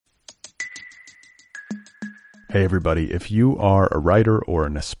Hey everybody, if you are a writer or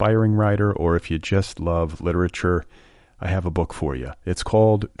an aspiring writer, or if you just love literature, I have a book for you. It's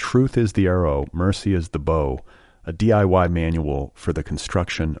called Truth is the Arrow, Mercy is the Bow, a DIY manual for the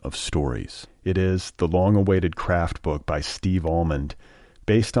construction of stories. It is the long-awaited craft book by Steve Almond,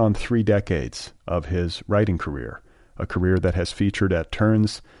 based on 3 decades of his writing career, a career that has featured at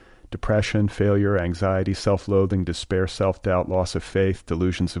turns depression, failure, anxiety, self-loathing, despair, self-doubt, loss of faith,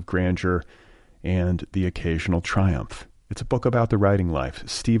 delusions of grandeur, and the occasional triumph. It's a book about the writing life.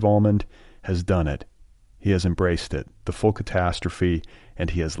 Steve Almond has done it. He has embraced it, the full catastrophe, and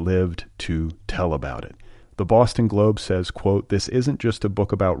he has lived to tell about it. The Boston Globe says, quote, "This isn't just a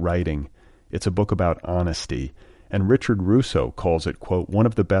book about writing, it's a book about honesty." And Richard Russo calls it, quote, "one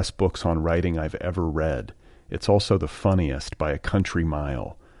of the best books on writing I've ever read. It's also the funniest by a country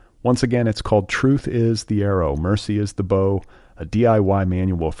mile." Once again, it's called Truth is the Arrow, Mercy is the Bow, a DIY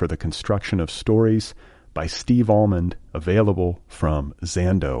manual for the construction of stories by Steve Almond, available from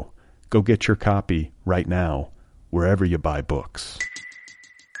Zando. Go get your copy right now, wherever you buy books.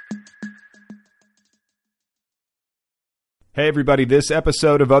 Hey everybody, this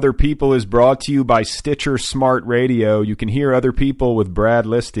episode of Other People is brought to you by Stitcher Smart Radio. You can hear Other People with Brad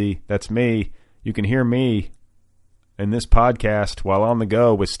Listy. That's me. You can hear me in this podcast while on the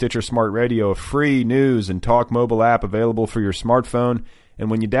go with Stitcher Smart Radio, a free news and talk mobile app available for your smartphone.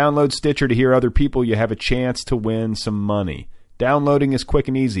 And when you download Stitcher to hear Other People, you have a chance to win some money. Downloading is quick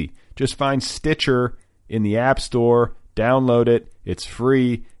and easy. Just find Stitcher in the App Store, download it. It's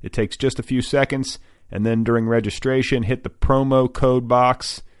free. It takes just a few seconds. And then during registration, hit the promo code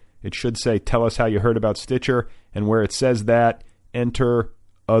box. It should say, "Tell us how you heard about Stitcher." And where it says that, enter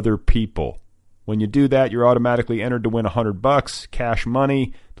Other People. When you do that, you're automatically entered to win $100, cash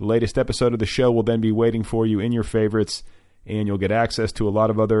money. The latest episode of the show will then be waiting for you in your favorites, and you'll get access to a lot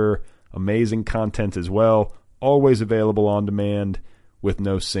of other amazing content as well, always available on demand with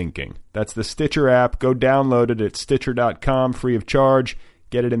no syncing. That's the Stitcher app. Go download it at Stitcher.com, free of charge.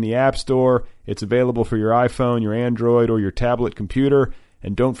 Get it in the App Store. It's available for your iPhone, your Android, or your tablet computer.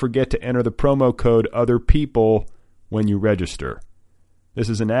 And don't forget to enter the promo code OTHERPEOPLE when you register. This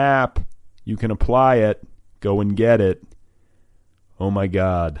is an app. You can apply it. Go and get it. Oh my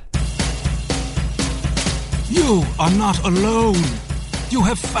God. You are not alone. You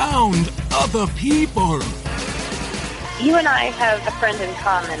have found other people. You and I have a friend in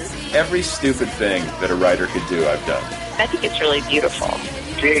common. Every stupid thing that a writer could do, I've done. I think it's really beautiful.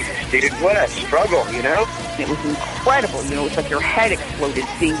 Jesus, dude, what a struggle, you know? It was incredible. You know, it's like your head exploded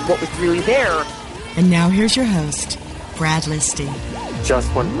seeing what was really there. And now here's your host, Brad Listy.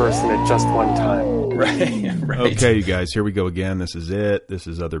 Just one person at just one time. Right. Okay, you guys, here we go again. This is it. This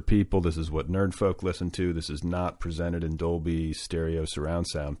is Other People. This is what nerd folk listen to. This is not presented in Dolby Stereo surround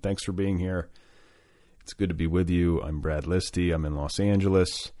sound. Thanks for being here. It's good to be with you. I'm Brad Listy. I'm in Los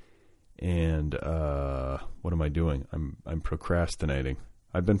Angeles. And what am I doing? I'm procrastinating.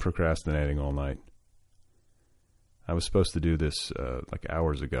 I've been procrastinating all night. I was supposed to do this like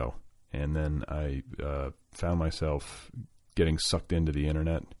hours ago. And then I found myself getting sucked into the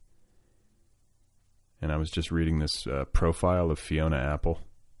internet. And I was just reading this profile of Fiona Apple.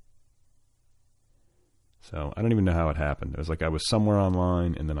 So I don't even know how it happened. It was like I was somewhere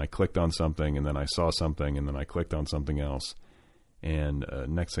online, and then I clicked on something, and then I saw something, and then I clicked on something else. And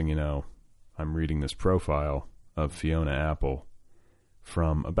next thing you know, I'm reading this profile of Fiona Apple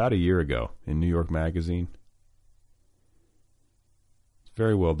from about a year ago in New York Magazine. It's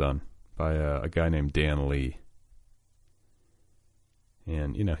very well done by a guy named Dan Lee.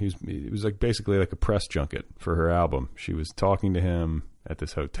 And, you know, it was like basically like a press junket for her album. She was talking to him at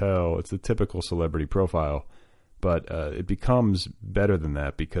this hotel. It's the typical celebrity profile, but it becomes better than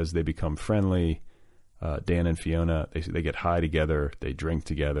that because they become friendly. Dan and Fiona, they get high together, they drink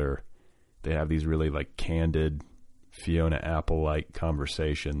together, they have these really like candid Fiona Apple-like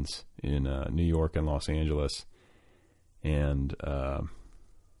conversations in New York and Los Angeles. And I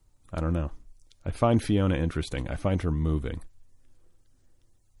don't know. I find Fiona interesting. I find her moving.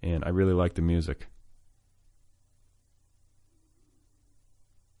 And I really like the music.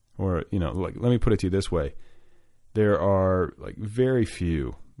 Or, you know, like, let me put it to you this way. There are like very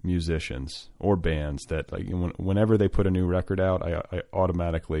few musicians or bands that like whenever they put a new record out, I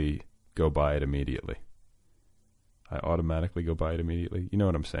automatically go buy it immediately. You know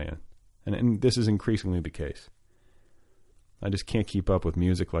what I'm saying? And this is increasingly the case. I just can't keep up with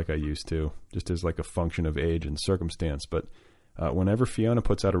music like I used to, just as like a function of age and circumstance. But whenever Fiona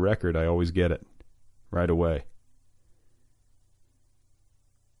puts out a record, I always get it right away.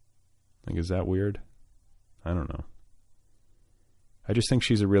 Like, is that weird? I don't know. I just think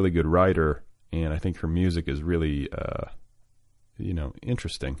she's a really good writer, And I think her music is really,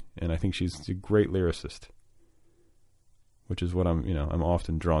 interesting. And I think she's a great lyricist, which is what I'm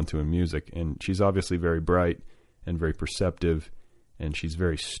often drawn to in music. And she's obviously very bright and very perceptive, and she's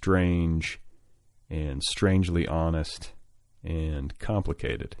very strange and strangely honest and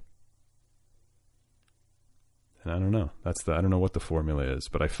complicated. And I don't know. I don't know what the formula is,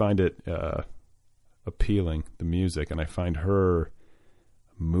 but I find it appealing, the music, and I find her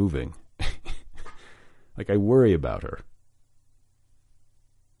moving. Like, I worry about her.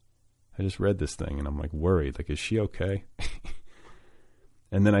 I just read this thing and I'm like worried. Like, is she okay?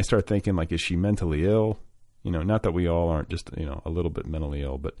 And then I start thinking, like, is she mentally ill? Not that we all aren't just, a little bit mentally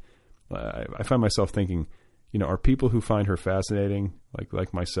ill, but I find myself thinking, are people who find her fascinating,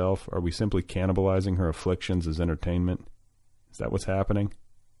 like myself, are we simply cannibalizing her afflictions as entertainment? Is that what's happening?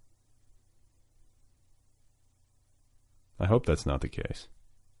 I hope that's not the case.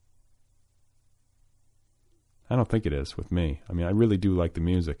 I don't think it is with me. I mean, I really do like the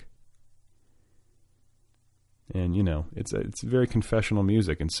music. And, it's very confessional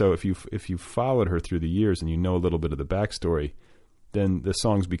music. And so if you followed her through the years and you know a little bit of the backstory, then the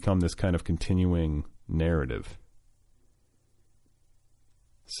songs become this kind of continuing narrative.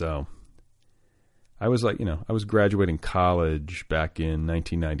 So I was I was graduating college back in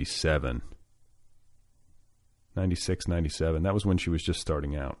 1997. 96, 97. That was when she was just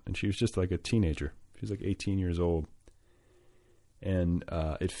starting out. And she was just like a teenager. She was like 18 years old. And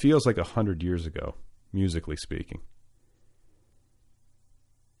it feels like 100 years ago, musically speaking.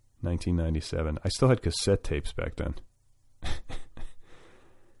 1997. I still had cassette tapes back then.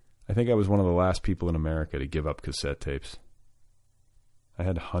 I think I was one of the last people in America to give up cassette tapes. I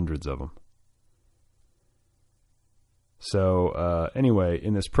had hundreds of them. So anyway,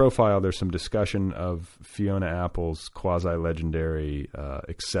 in this profile, there's some discussion of Fiona Apple's quasi-legendary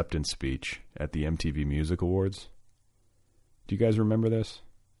acceptance speech at the MTV Music Awards. Do you guys remember this?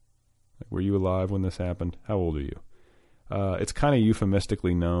 Like, were you alive when this happened? How old are you? It's kind of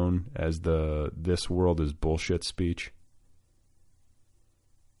euphemistically known as the "This World is Bullshit" speech.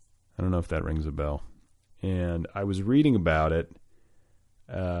 I don't know if that rings a bell. And I was reading about it,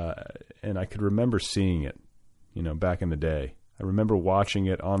 and I could remember seeing it, back in the day. I remember watching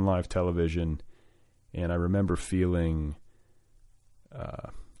it on live television, and I remember feeling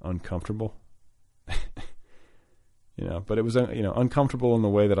uncomfortable. But it was, uncomfortable in the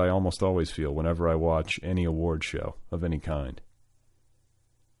way that I almost always feel whenever I watch any award show of any kind.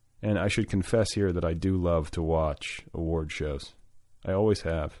 And I should confess here that I do love to watch award shows. I always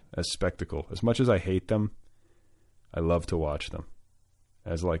have, as spectacle. As much as I hate them, I love to watch them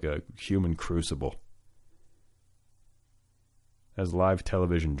as like a human crucible, as live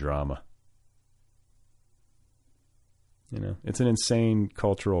television drama. It's an insane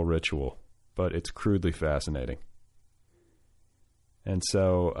cultural ritual, but it's crudely fascinating. And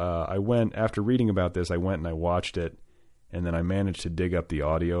so I went, after reading about this, I went and I watched it, and then I managed to dig up the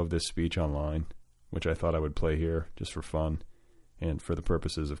audio of this speech online, which I thought I would play here just for fun and for the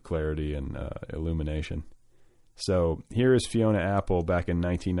purposes of clarity and illumination. So here is Fiona Apple back in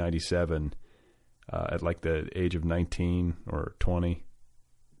 1997 at like the age of 19 or 20,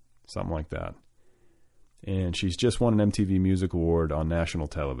 something like that. And she's just won an MTV Music Award on national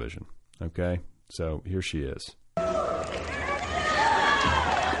television. Okay? So here she is.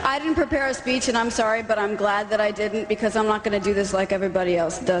 I didn't prepare a speech, and I'm sorry, but I'm glad that I didn't, because I'm not going to do this like everybody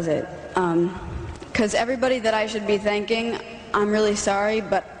else does it. Because everybody that I should be thanking, I'm really sorry,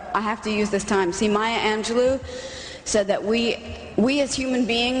 but I have to use this time. See, Maya Angelou said that we as human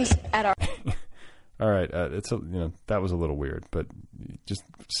beings at our... All right, that was a little weird, but just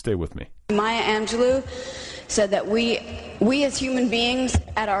stay with me. Maya Angelou said that we as human beings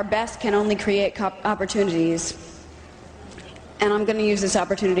at our best can only create opportunities. And I'm going to use this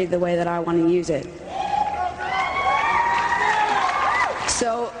opportunity the way that I want to use it.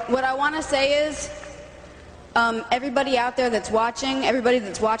 So what I want to say is, everybody out there that's watching, everybody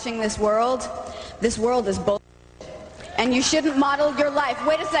that's watching this world is bullshit. And you shouldn't model your life.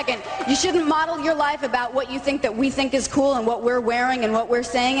 Wait a second. You shouldn't model your life about what you think that we think is cool and what we're wearing and what we're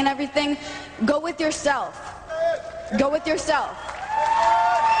saying and everything. Go with yourself. Go with yourself.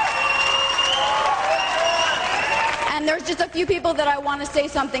 And there's just a few people that I want to say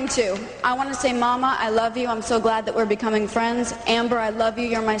something to. I want to say, Mama, I love you. I'm so glad that we're becoming friends. Amber, I love you.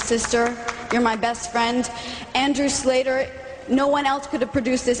 You're my sister. You're my best friend. Andrew Slater, no one else could have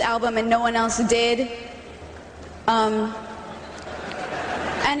produced this album, and no one else did. And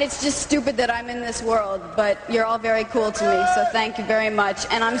it's just stupid that I'm in this world, but you're all very cool to me, so thank you very much.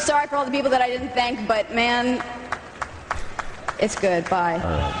 And I'm sorry for all the people that I didn't thank, but man, It's good. Bye. All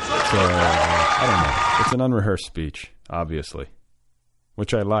right. It's, I don't know. It's an unrehearsed speech, obviously,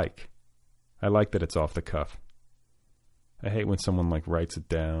 which I like. I like that it's off the cuff. I hate when someone like writes it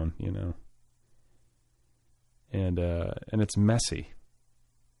down, you know. And it's messy.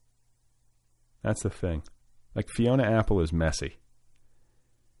 That's the thing. Like Fiona Apple is messy.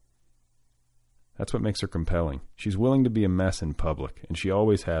 That's what makes her compelling. She's willing to be a mess in public, and she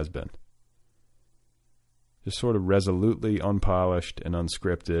always has been. Just sort of resolutely unpolished and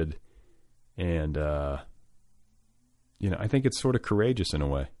unscripted, and you know, I think it's sort of courageous in a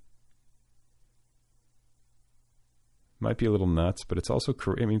way. Might be a little nuts, but it's also,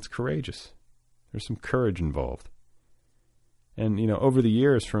 it's courageous. There's some courage involved. And, you know, over the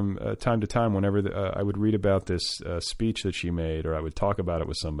years, from time to time, whenever I would read about this speech that she made, or I would talk about it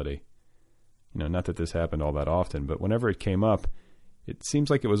with somebody, you know, not that this happened all that often, but whenever it came up, it seems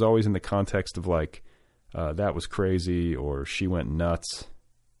like it was always in the context of like, that was crazy, or she went nuts,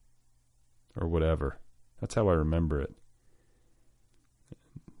 or whatever. That's how I remember it.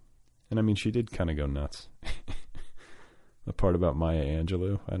 And I mean, she did kind of go nuts. The part about Maya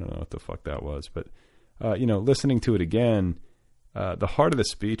Angelou, I don't know what the fuck that was, but, you know, listening to it again, the heart of the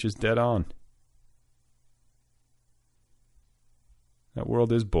speech is dead on. That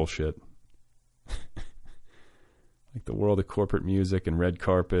world is bullshit. Like the world of corporate music and red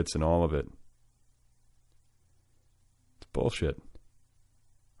carpets and all of it. It's bullshit.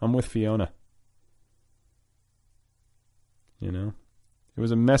 I'm with Fiona. You know? It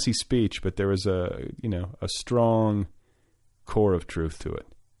was a messy speech, but there was a strong core of truth to it.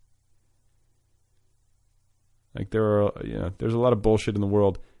 Like there's a lot of bullshit in the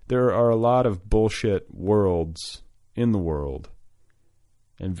world. There are a lot of bullshit worlds in the world,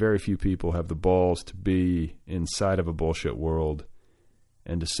 and very few people have the balls to be inside of a bullshit world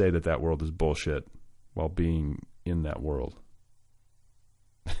and to say that that world is bullshit while being in that world.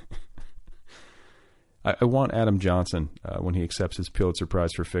 I want Adam Johnson, when he accepts his Pulitzer Prize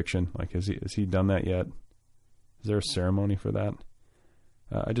for fiction, like has he done that yet? Is there a ceremony for that?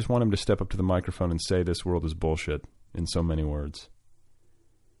 I just want him to step up to the microphone and say this world is bullshit in so many words.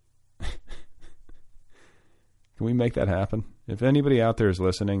 Can we make that happen? If anybody out there is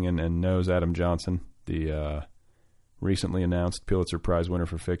listening and knows Adam Johnson, the recently announced Pulitzer Prize winner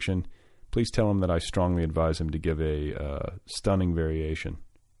for fiction, please tell him that I strongly advise him to give a stunning variation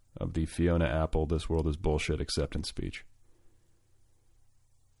of the Fiona Apple "This World is Bullshit" acceptance speech.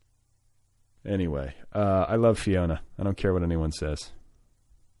 Anyway, I love Fiona. I don't care what anyone says.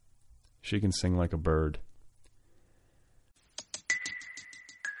 She can sing like a bird.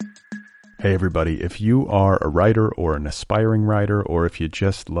 Hey everybody, if you are a writer or an aspiring writer, or if you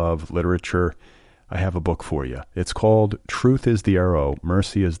just love literature, I have a book for you. It's called Truth is the Arrow,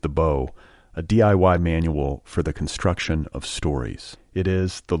 Mercy is the Bow, a DIY manual for the construction of stories. It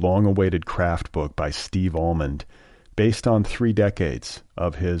is the long-awaited craft book by Steve Almond, based on 3 decades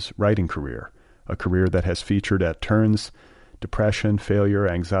of his writing career, a career that has featured at turns depression, failure,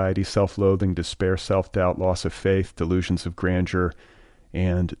 anxiety, self-loathing, despair, self-doubt, loss of faith, delusions of grandeur,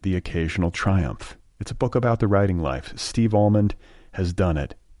 and the occasional triumph. It's a book about the writing life. Steve Almond has done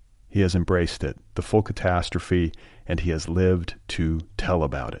it. He has embraced it, the full catastrophe, and he has lived to tell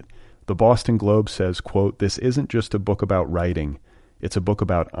about it. The Boston Globe says, quote, "This isn't just a book about writing, it's a book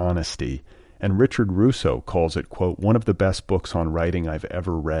about honesty." And Richard Russo calls it, quote, "one of the best books on writing I've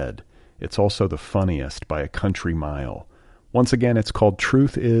ever read. It's also the funniest by a country mile." Once again, it's called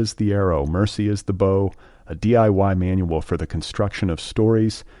Truth is the Arrow, Mercy is the Bow, a DIY manual for the construction of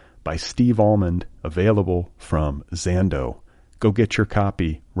stories by Steve Almond, available from Zando. Go get your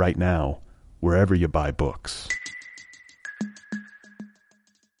copy right now, wherever you buy books.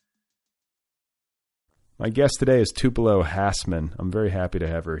 My guest today is Tupelo Hassman. I'm very happy to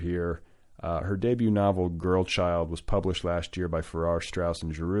have her here. Her debut novel, Girl Child, was published last year by Farrar, Straus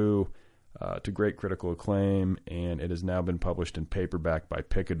and Giroux to great critical acclaim, and it has now been published in paperback by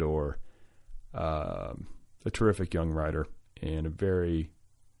Picador. A terrific young writer and a very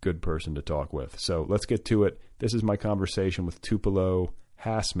good person to talk with. So let's get to it. This is my conversation with Tupelo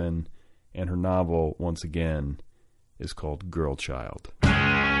Hassman, and her novel, once again, is called Girl Child.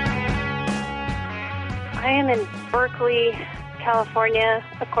 I am in Berkeley, California,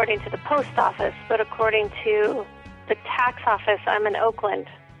 according to the post office, but according to the tax office, I'm in Oakland.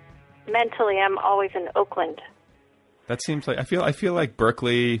 Mentally, I'm always in Oakland. That seems like I feel like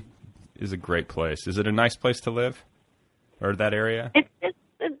Berkeley is a great place. Is it a nice place to live, or that area? It's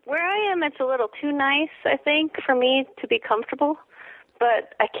where I am. It's a little too nice, I think, for me to be comfortable.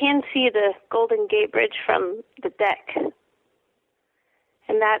 But I can see the Golden Gate Bridge from the deck,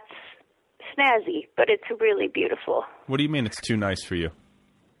 and that's snazzy, but it's really beautiful. What do you mean it's too nice for you?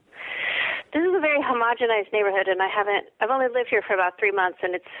 This is a very homogenized neighborhood, and I've only lived here for about 3 months,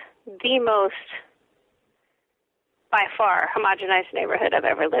 and it's the most, by far, homogenized neighborhood I've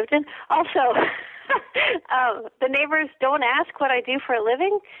ever lived in. Also, the neighbors don't ask what I do for a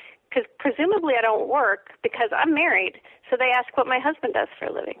living, because presumably I don't work, because I'm married, so they ask what my husband does for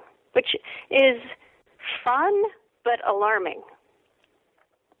a living, which is fun but alarming.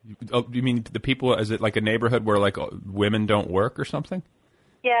 Oh, you mean the people, is it like a neighborhood where like women don't work or something?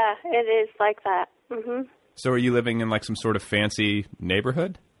 Yeah, it is like that. Mm-hmm. So are you living in like some sort of fancy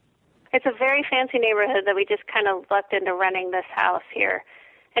neighborhood? It's a very fancy neighborhood that we just kind of lucked into renting this house here.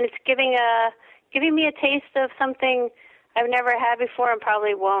 And it's giving me a taste of something I've never had before and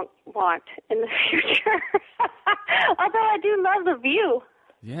probably won't want in the future. Although I do love the view.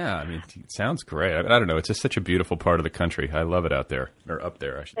 Yeah, I mean, it sounds great. I don't know. It's just such a beautiful part of the country. I love it out there, or up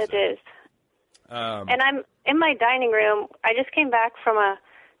there, I should say. It is. And I'm in my dining room. I just came back from a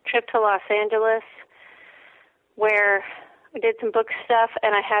trip to Los Angeles where I did some book stuff,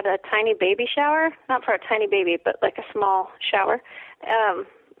 and I had a tiny baby shower. Not for a tiny baby, but like a small shower.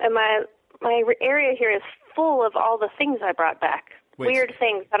 And my area here is full of all the things I brought back. Weird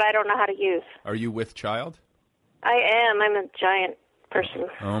things that I don't know how to use. Are you with child? I am. I'm a giant person.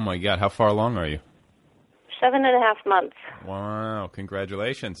 Oh, my God. How far along are you? 7.5 months. Wow.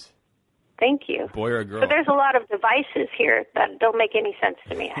 Congratulations. Thank you. Boy or a girl? So there's a lot of devices here that don't make any sense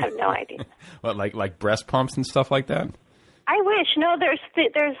to me. I have no idea. What, like breast pumps and stuff like that? I wish. No, there's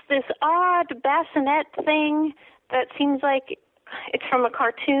this odd bassinet thing that seems like it's from a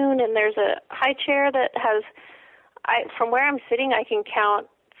cartoon, and there's a high chair that has, from where I'm sitting, I can count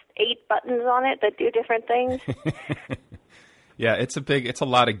 8 buttons on it that do different things. Yeah, it's a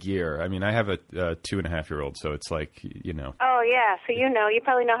lot of gear. I mean, I have a 2.5-year-old, so it's like, you know. Oh, yeah, so you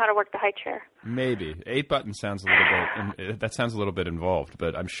probably know how to work the high chair. Maybe. 8 buttons sounds a little bit, that sounds a little bit involved,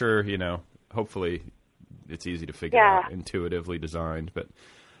 but I'm sure, hopefully it's easy to figure out, intuitively designed. But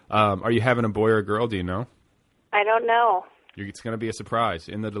are you having a boy or a girl, do you know? I don't know. It's going to be a surprise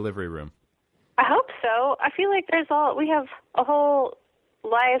in the delivery room. I hope so. I feel like we have a whole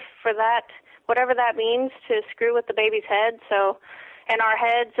life for that, whatever that means, to screw with the baby's head, and our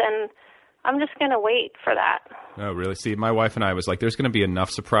heads, and I'm just going to wait for that. Oh, really? See, my wife and I was like, there's going to be enough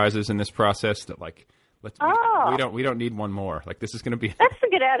surprises in this process that, like, we don't need one more. Like, this is going to be... That's a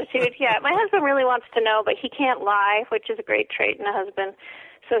good attitude, yeah. My husband really wants to know, but he can't lie, which is a great trait in a husband,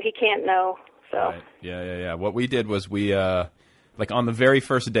 so he can't know. So. Right. Yeah. What we did was we, like, on the very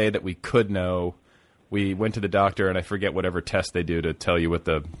first day that we could know, we went to the doctor, and I forget whatever test they do to tell you what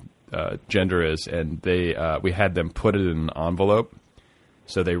the gender is, and we had them put it in an envelope.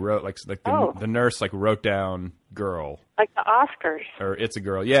 So they wrote the nurse wrote down girl, like the Oscars, or it's a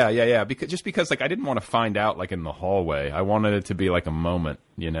girl. Yeah. Because I didn't want to find out like in the hallway. I wanted it to be like a moment,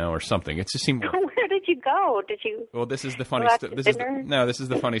 or something. It just seemed. Where did you go? Did you? Well, this is the funny. This is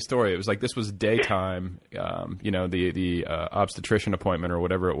the funny story. It was like this was daytime. The obstetrician appointment or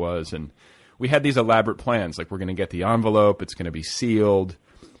whatever it was, and we had these elaborate plans. Like, we're going to get the envelope. It's going to be sealed.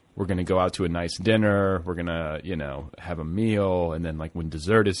 We're going to go out to a nice dinner. We're going to, have a meal. And then, like, when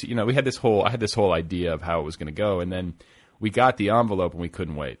dessert is, I had this whole idea of how it was going to go. And then we got the envelope and we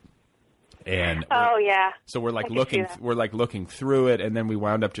couldn't wait. And so we're looking through it. And then we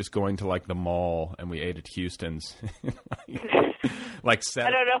wound up just going to like the mall and we ate at Houston's. I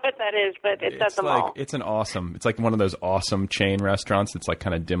don't know what that is, but it's at the mall. It's like one of those awesome chain restaurants that's like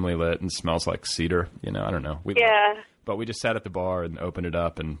kind of dimly lit and smells like cedar. I don't know. But we just sat at the bar and opened it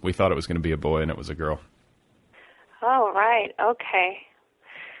up, and we thought it was going to be a boy, and it was a girl. Oh, right. Okay.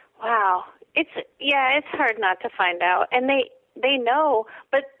 Wow. It's hard not to find out. And they know,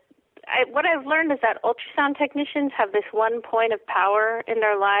 but what I've learned is that ultrasound technicians have this one point of power in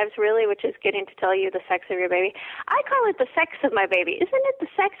their lives, really, which is getting to tell you the sex of your baby. I call it the sex of my baby. Isn't it the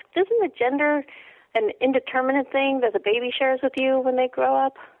sex? Doesn't the gender an indeterminate thing that the baby shares with you when they grow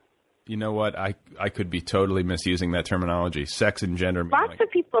up? You know what? I could be totally misusing that terminology. Sex and gender. Lots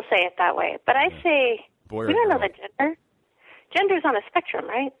of people say it that way, but I say boy or we don't girl. Know the gender. Gender's on a spectrum,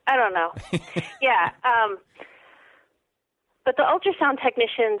 right? I don't know. But the ultrasound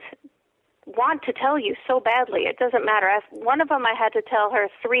technicians want to tell you so badly. It doesn't matter. One of them I had to tell her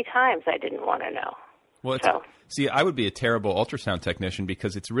 3 times I didn't want to know. Well, see, I would be a terrible ultrasound technician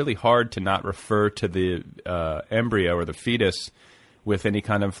because it's really hard to not refer to the embryo or the fetus with any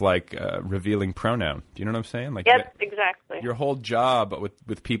kind of revealing pronoun. Do you know what I'm saying? Yes, exactly. Your whole job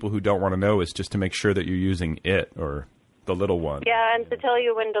with people who don't want to know is just to make sure that you're using it or the little one. Yeah, and to tell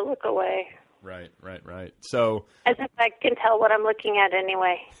you when to look away. Right. So, as if I can tell what I'm looking at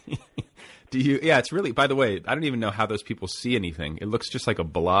anyway. do you? Yeah, it's really. By the way, I don't even know how those people see anything. It looks just like a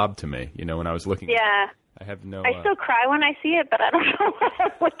blob to me. When I was looking. Yeah. I have no. I still cry when I see it, but I don't know what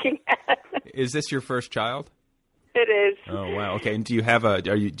I'm looking at. Is this your first child? It is. Oh wow. Okay. And do you have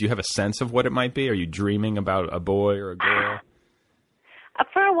a sense of what it might be? Are you dreaming about a boy or a girl?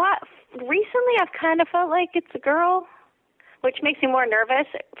 For a while, recently, I've kind of felt like it's a girl, which makes me more nervous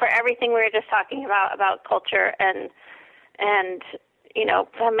for everything we were just talking about culture and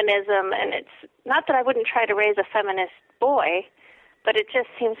feminism. And it's not that I wouldn't try to raise a feminist boy, but it just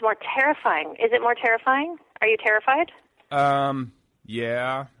seems more terrifying. Is it more terrifying? Are you terrified?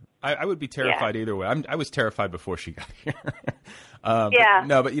 Yeah. I would be terrified either way. I was terrified before she got here. Yeah.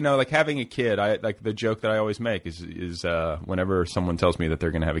 But like having a kid, like the joke that I always make is whenever someone tells me that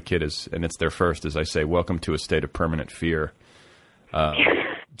they're going to have a kid and it's their first, is I say, "Welcome to a state of permanent fear."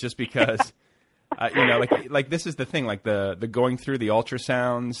 Just because, like this is the thing, like the going through the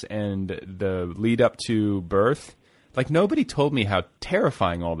ultrasounds and the lead up to birth. Like, nobody told me how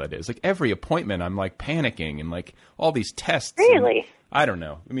terrifying all that is. Like, every appointment, I'm, like, panicking and, like, all these tests. Really? I don't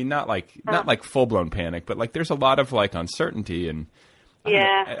know. I mean, not like full-blown panic, but, like, there's a lot of, like, uncertainty. And,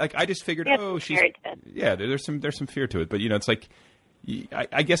 I just figured, there's some fear to it. But, it's like,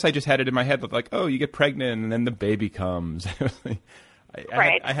 I guess I just had it in my head that, like, you get pregnant and then the baby comes.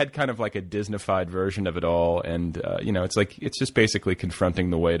 I had kind of, like, a Disney-fied version of it all. And, it's like, it's just basically confronting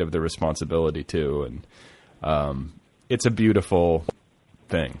the weight of the responsibility, too. And, it's a beautiful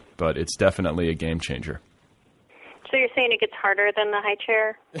thing, but it's definitely a game changer. So you're saying it gets harder than the high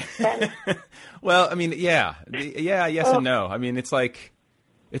chair then? Well, I mean, yes and no. I mean, it's like,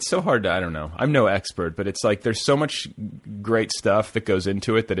 it's so hard to, I don't know. I'm no expert, but it's like there's so much great stuff that goes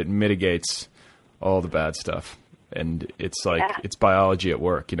into it that it mitigates all the bad stuff. And it's like, it's biology at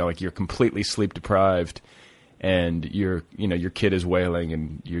work. Like you're completely sleep deprived and your kid is wailing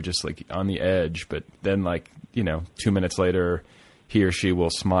and you're just like on the edge, but then like, 2 minutes later, he or she will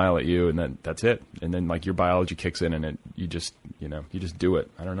smile at you and then that's it. And then like your biology kicks in and you just do it.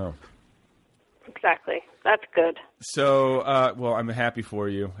 I don't know. Exactly. That's good. So, well, I'm happy for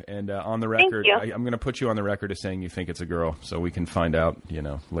you. And on the record, I'm going to put you on the record as saying you think it's a girl so we can find out,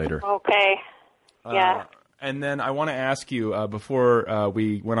 later. Okay. Yeah. And then I want to ask you, before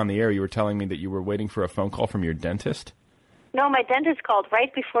we went on the air, you were telling me that you were waiting for a phone call from your dentist? No, my dentist called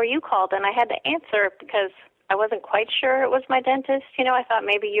right before you called, and I had to answer because I wasn't quite sure it was my dentist. I thought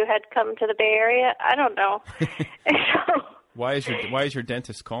maybe you had come to the Bay Area. I don't know. Why is your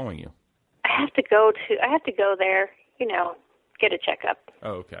dentist calling you? I have to go there, get a checkup.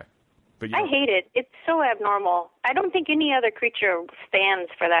 Oh, okay. But I hate it. It's so abnormal. I don't think any other creature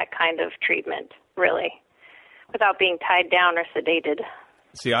stands for that kind of treatment, really, without being tied down or sedated.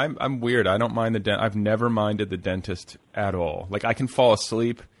 See, I'm weird. I don't mind I've never minded the dentist at all. Like, I can fall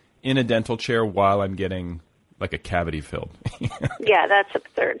asleep in a dental chair while I'm getting, like, a cavity filled. Yeah, that's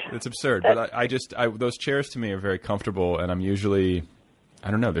absurd. It's absurd. But those chairs to me are very comfortable, and I'm usually,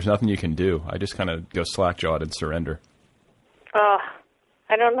 I don't know, there's nothing you can do. I just kind of go slack-jawed and surrender. Oh,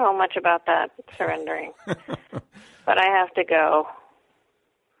 I don't know much about that, surrendering. But I have to go.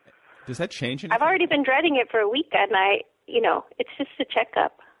 Does that change anything? I've already been dreading it for a week, and it's just a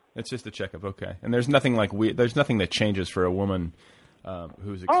checkup. It's just a checkup, okay. And there's nothing there's nothing that changes for a woman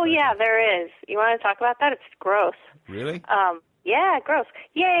who's expecting. Oh, yeah, there is. You want to talk about that? It's gross. Really? Yeah, gross.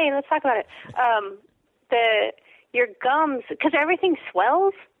 Yay, let's talk about it. Your gums, because everything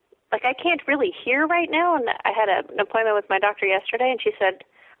swells. Like, I can't really hear right now, and I had an appointment with my doctor yesterday, and she said,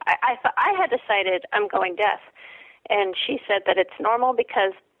 I had decided I'm going deaf. And she said that it's normal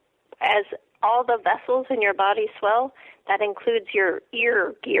because as all the vessels in your body swell, that includes your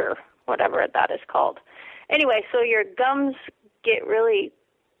ear gear, whatever that is called. Anyway, so your gums get really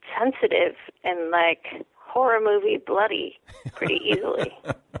sensitive and, like, horror movie bloody pretty easily.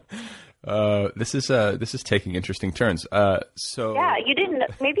 This is taking interesting turns. So yeah, you didn't.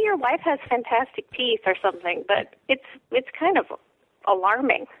 Maybe your wife has fantastic teeth or something, but it's kind of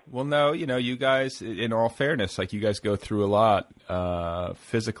alarming. Well, no, you guys, in all fairness, like, you guys go through a lot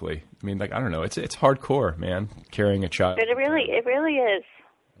physically. I mean, like, I don't know, it's hardcore, man, carrying a child. But it really is.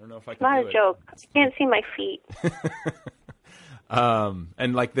 I don't know if I can. It's not a joke. You can't see my feet.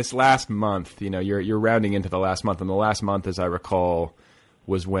 And like this last month, you're rounding into the last month, and the last month, as I recall,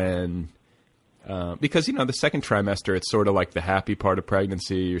 was when, because, the second trimester, it's sort of like the happy part of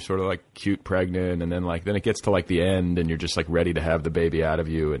pregnancy. You're sort of like cute pregnant, and then it gets to like the end, and you're just like ready to have the baby out of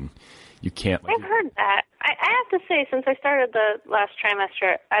you, and you can't. I've heard that. I have to say, since I started the last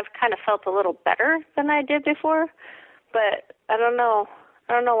trimester, I've kind of felt a little better than I did before, but I don't know.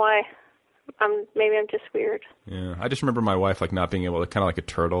 I don't know why. Maybe I'm just weird. Yeah, I just remember my wife like not being able to, kind of like a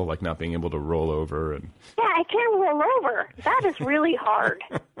turtle, like not being able to roll over. And yeah, I can't roll over. That is really hard.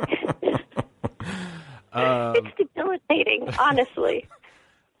 It's debilitating, honestly.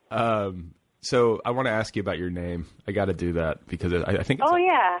 So I want to ask you about your name. I got to do that because I think.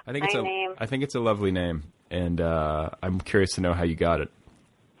 It's name. I think it's a lovely name, and I'm curious to know how you got it.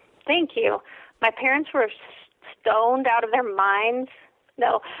 Thank you. My parents were stoned out of their minds.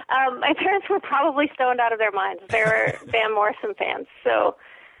 No, my parents were probably stoned out of their minds. They were Van Morrison fans, so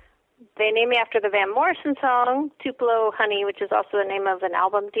they named me after the Van Morrison song, Tupelo Honey, which is also the name of an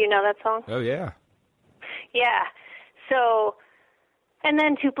album. Do you know that song? Oh, yeah. Yeah. So, and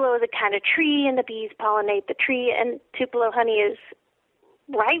then Tupelo is a kind of tree, and the bees pollinate the tree, and Tupelo honey is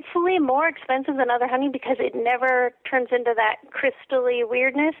rightfully more expensive than other honey because it never turns into that crystally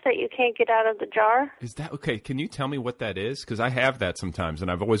weirdness that you can't get out of the jar. Is that okay? Can you tell me what that is? Because I have that sometimes,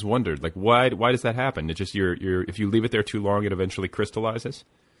 and I've always wondered, like, why does that happen? It's just if you leave it there too long, it eventually crystallizes.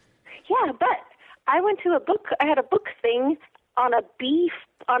 Yeah, but I had a book thing on a bee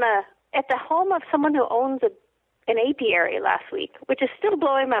at the home of someone who owns an apiary last week, which is still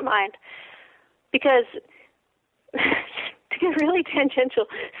blowing my mind because. To get really tangential.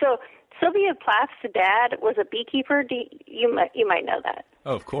 So Sylvia Plath's dad was a beekeeper. You might know that.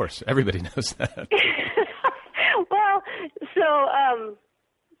 Oh, of course. Everybody knows that. Well, so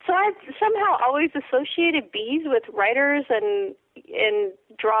I somehow always associated bees with writers and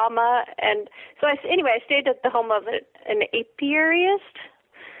drama. And so I stayed at the home of an apiarist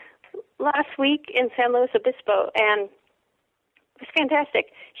last week in San Luis Obispo, and it's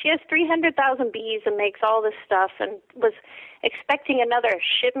fantastic. She has 300,000 bees and makes all this stuff and was expecting another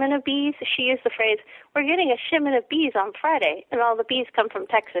shipment of bees. She used the phrase, "We're getting a shipment of bees on Friday," and all the bees come from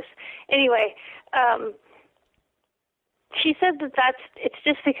Texas. Anyway, she said it's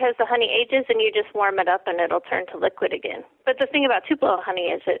just because the honey ages and you just warm it up and it'll turn to liquid again. But the thing about Tupelo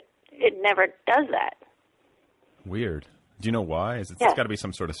honey is it never does that. Weird. Do you know why? It's got to be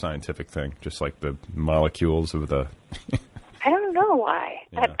some sort of scientific thing, just like the molecules of the... I don't know why.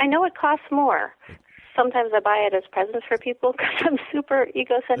 Yeah. I know it costs more. Sometimes I buy it as presents for people because I'm super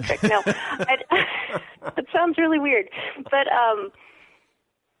egocentric. No, it sounds really weird, but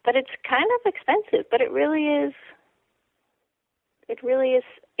it's kind of expensive. But it really is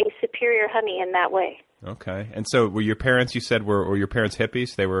a superior honey in that way. Okay, and so were your parents? You said were your parents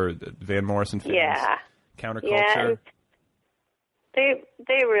hippies? They were Van Morrison fans. Yeah, counterculture. Yeah,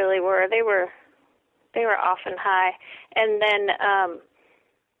 they really were. They were often high. And then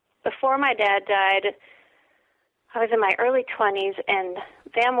before my dad died, I was in my early 20s, and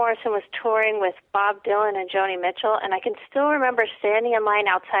Van Morrison was touring with Bob Dylan and Joni Mitchell, and I can still remember standing in line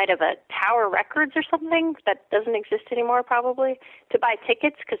outside of a Tower Records or something that doesn't exist anymore probably, to buy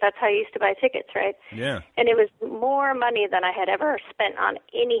tickets, because that's how you used to buy tickets, right? Yeah. And it was more money than I had ever spent on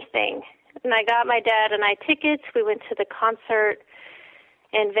anything. And I got my dad and I tickets. We went to the concert.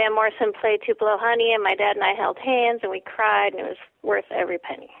 And Van Morrison played Tupelo Honey, and my dad and I held hands, and we cried, and it was worth every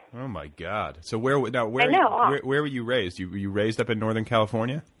penny. Oh my God! So where were you raised? Were you raised up in Northern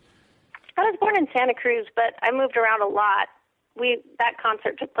California? I was born in Santa Cruz, but I moved around a lot. That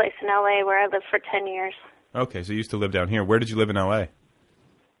concert took place in L.A., where I lived for 10 years. Okay, so you used to live down here. Where did you live in L.A.?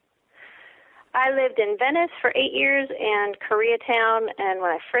 I lived in Venice for 8 years and Koreatown, and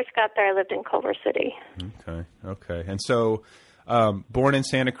when I first got there, I lived in Culver City. Okay, and so. Born in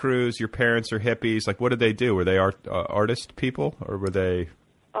Santa Cruz, your parents are hippies. Like, what did they do? Were they artist people, or were they?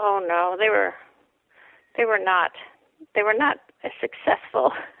 Oh no, they were not. They were not a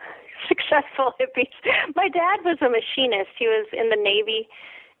successful hippies. My dad was a machinist. He was in the Navy,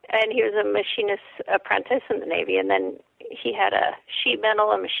 and he was a machinist apprentice in the Navy. And then he had a sheet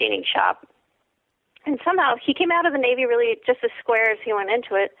metal and machining shop. And somehow he came out of the Navy really just as square as he went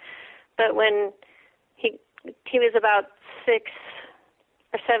into it. But when he was about 6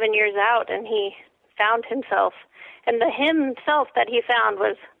 or 7 years out, and he found himself. And the himself that he found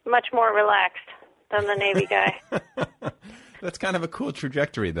was much more relaxed than the Navy guy. That's kind of a cool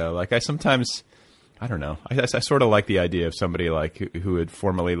trajectory, though. Like, I don't know. I sort of like the idea of somebody like who had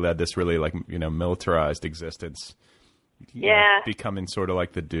formerly led this really like militarized existence. Yeah, becoming sort of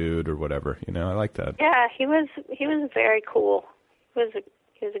like the dude or whatever. I like that. Yeah, he was very cool. He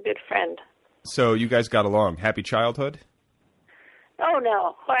was a good friend. So you guys got along. Happy childhood? Oh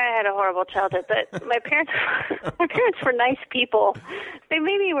no, I had a horrible childhood, but my parents were nice people. They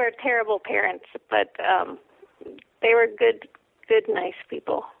maybe were terrible parents, but they were good, nice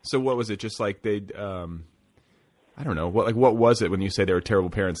people. So what was it? Just like they'd, I don't know, what was it when you say they were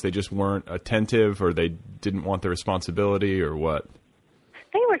terrible parents? They just weren't attentive, or they didn't want the responsibility, or what?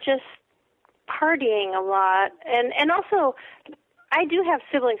 They were just partying a lot. And also, I do have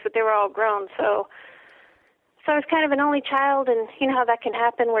siblings, but they were all grown, so I was kind of an only child, and you know how that can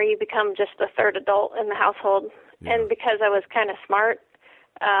happen where you become just the third adult in the household. Yeah. And because I was kind of smart,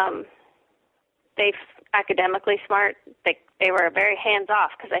 academically smart, they were very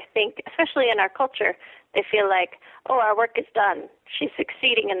hands-off, because I think, especially in our culture, they feel like, oh, our work is done. She's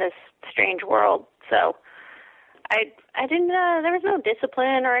succeeding in this strange world. So I didn't, there was no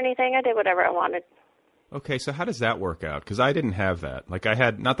discipline or anything. I did whatever I wanted. Okay, so how does that work out? Because I didn't have that. Like, I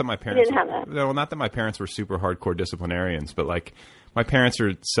had, not that my parents, not that my parents were super hardcore disciplinarians, but like, my parents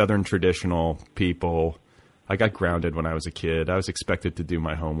are Southern traditional people. I got grounded when I was a kid. I was expected to do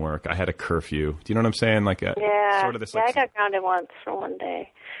my homework. I had a curfew. Do you know what I'm saying? Like, sort of this. Yeah, I got grounded once for one day.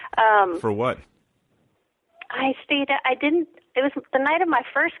 For what? It was the night of my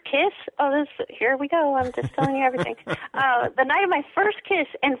first kiss. Here we go. I'm just telling you everything. The night of my first kiss,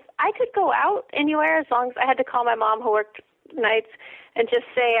 and I could go out anywhere as long as I had to call my mom who worked nights and just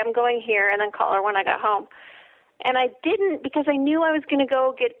say, I'm going here, and then call her when I got home. And I didn't, because I knew I was going to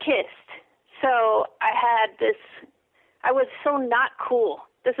go get kissed. So I was so not cool.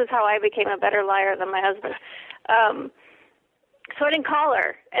 This is how I became a better liar than my husband. So I didn't call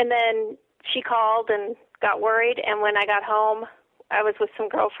her. And then she called and got worried. And when I got home, I was with some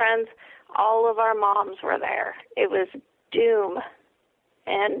girlfriends. All of our moms were there. It was doom.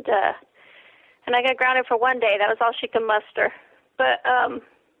 And I got grounded for one day. That was all she could muster. But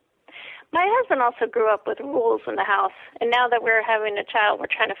my husband also grew up with rules in the house. And now that we're having a child, we're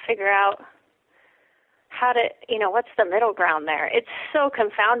trying to figure out how to, what's the middle ground there? It's so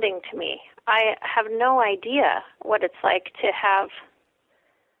confounding to me. I have no idea what it's like to have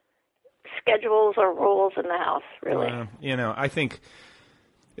schedules or rules in the house, really. I think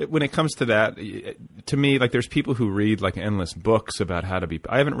when it comes to that, to me, like, there's people who read like endless books about how to be.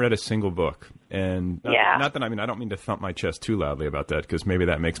 I haven't read a single book, and not that I don't mean to thump my chest too loudly about that, because maybe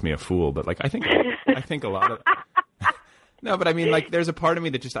that makes me a fool. But like, I think a lot of. No, but I mean, like, there's a part of me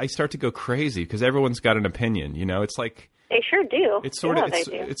that I start to go crazy because everyone's got an opinion. It's like they sure do. It's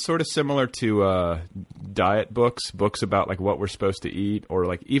sort of similar to diet books about like what we're supposed to eat, or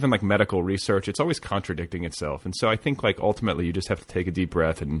like even like medical research. It's always contradicting itself, and so I think like ultimately you just have to take a deep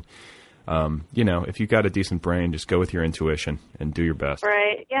breath and if you got a decent brain, just go with your intuition and do your best.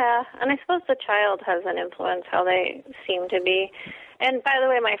 Right. Yeah, and I suppose the child has an influence how they seem to be. And by the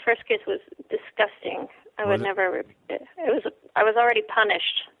way, my first kiss was disgusting. I would never repeat it. I was already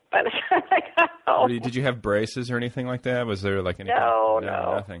punished by the time I got home. Did you have braces or anything like that? Was there like anything? No,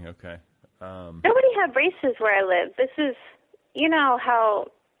 nothing. Okay. Nobody had braces where I live. This is, how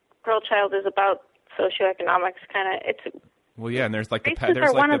Girl Child is about socioeconomics, kind of. It's. Well, yeah, and there's like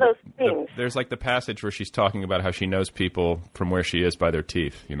there's like the passage where she's talking about how she knows people from where she is by their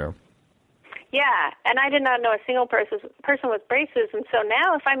teeth. Yeah, and I did not know a single person with braces, and so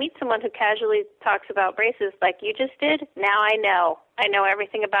now if I meet someone who casually talks about braces like you just did, now I know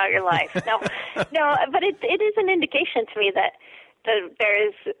everything about your life. No, but it is an indication to me that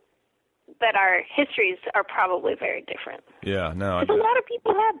that our histories are probably very different. Yeah, no. Because a lot of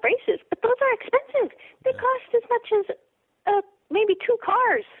people have braces, but those are expensive. They cost as much as maybe 2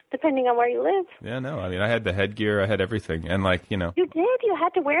 cars, depending on where you live. Yeah, no. I mean, I had the headgear. I had everything. And, like, You did? You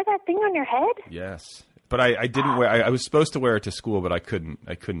had to wear that thing on your head? Yes. But I didn't wear I was supposed to wear it to school, but I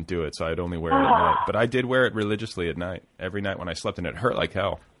couldn't do it, so I'd only wear it at night. But I did wear it religiously at night, every night when I slept, and it hurt like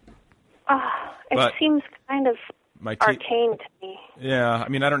hell. It seems kind of arcane to me. Yeah, I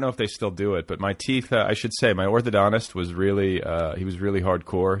mean, I don't know if they still do it, but my teeth, I should say, my orthodontist was really, he was really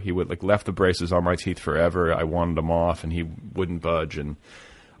hardcore. He would, left the braces on my teeth forever. I wanted them off, and he wouldn't budge, and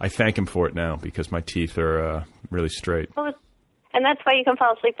I thank him for it now, because my teeth are really straight. Well, and that's why you can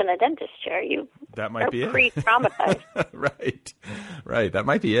fall asleep in a dentist chair. That might be it. Pre-traumatized. Right. That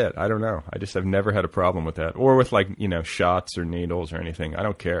might be it. I don't know. I've never had a problem with that, or with shots or needles or anything. I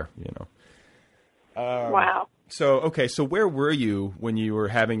don't care. Wow. So where were you when you were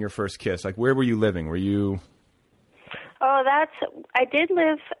having your first kiss? Like, where were you living? Were you? Oh, I did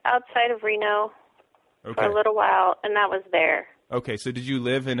live outside of Reno for a little while, and that was there. Okay, so did you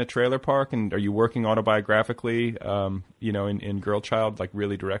live in a trailer park, and are you working autobiographically, in Girl Child, like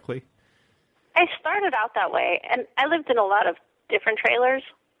really directly? I started out that way, and I lived in a lot of different trailers.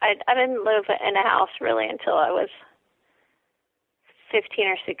 I didn't live in a house really until I was 15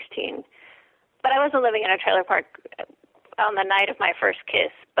 or 16. But I wasn't living in a trailer park on the night of my first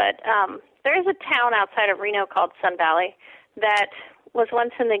kiss. But there is a town outside of Reno called Sun Valley that was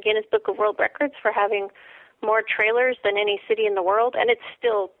once in the Guinness Book of World Records for having more trailers than any city in the world, and it's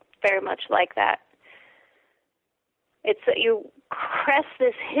still very much like that. You crest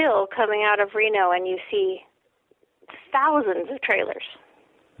this hill coming out of Reno, and you see thousands of trailers.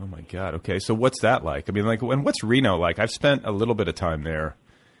 Oh, my God. Okay, so what's that like? I mean, like, and what's Reno like? I've spent a little bit of time there.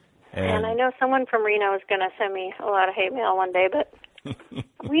 And I know someone from Reno is going to send me a lot of hate mail one day, but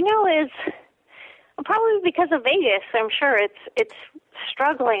Reno is, probably because of Vegas, I'm sure, it's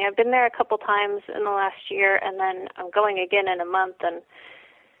struggling. I've been there a couple times in the last year, and then I'm going again in a month, and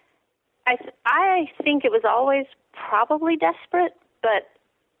I think it was always probably desperate, but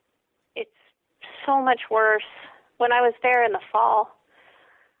it's so much worse. When I was there in the fall,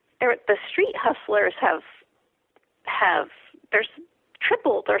 the street hustlers have there's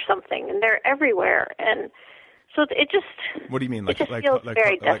tripled or something, and they're everywhere, and so it just. What do you mean, like feels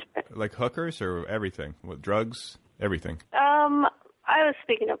very desperate, like hookers or everything, with drugs, everything? I was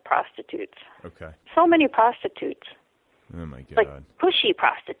speaking of prostitutes. Okay. So many prostitutes. Oh my God. Like pushy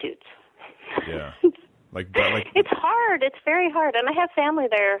prostitutes. Yeah. Like it's hard. It's very hard, and I have family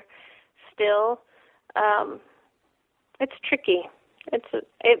there still. It's tricky.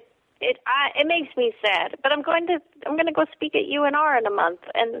 It makes me sad, but I'm going to go speak at UNR in a month,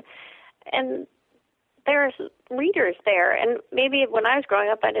 and there's readers there, and maybe when I was growing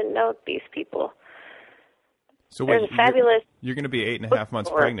up, I didn't know these people. So wait, you're going to be 8.5 months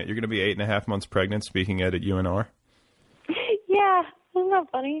pregnant. You're going to be 8.5 months pregnant speaking at UNR? Yeah, isn't that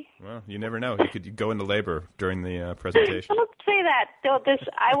funny? Well, you never know. You could go into labor during the presentation. Don't say that.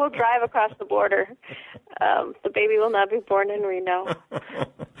 I will drive across the border. The baby will not be born in Reno.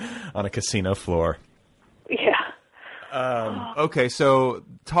 On a casino floor. Yeah. Okay, so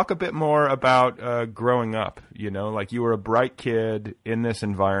talk a bit more about growing up. You know, like you were a bright kid in this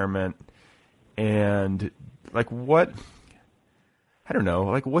environment, and like what, I don't know,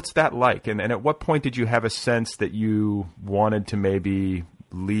 like what's that like? And at what point did you have a sense that you wanted to maybe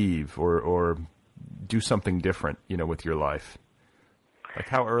leave or do something different, you know, with your life? Like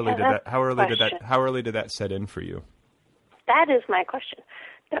how early did that set in for you? That is my question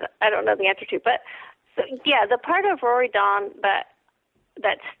that I don't know the answer to. But so, yeah, the part of Rory Dawn that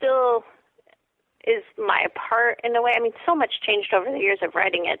still is my part in a way. I mean, so much changed over the years of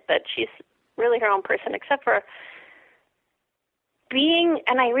writing it, but she's really her own person, except for being,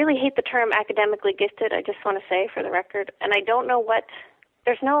 and I really hate the term academically gifted, I just want to say for the record, and I don't know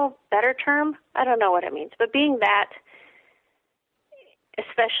there's no better term. I don't know what it means, but being that,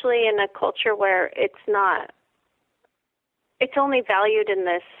 especially in a culture where it's only valued in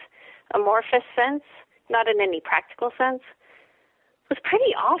this amorphous sense, not in any practical sense, was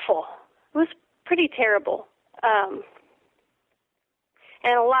pretty awful. It was pretty terrible.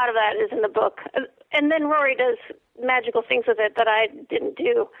 And a lot of that is in the book. And then Rory does magical things with it that I didn't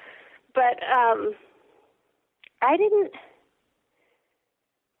do. But I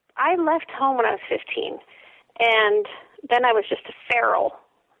left home when I was 15. And then I was just a feral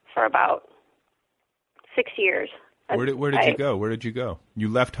for about 6 years. Where did you go? Where did you go? You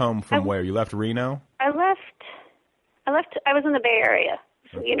left home from where? You left Reno? I was in the Bay Area.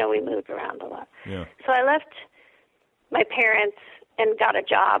 So, you know, we moved around a lot. Yeah. So I left my parents and got a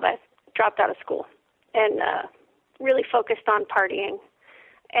job. I dropped out of school and really focused on partying.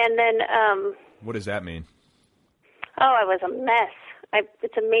 And then... what does that mean? Oh, I was a mess.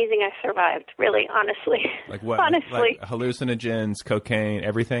 It's amazing I survived, really, honestly. Like what? Honestly. Like hallucinogens, cocaine,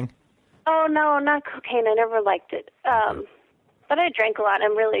 everything? Oh, no, not cocaine. I never liked it. But I drank a lot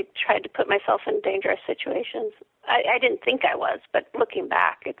and really tried to put myself in dangerous situations. I didn't think I was, but looking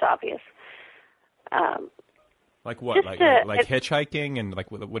back, it's obvious. Like what? Like hitchhiking? And like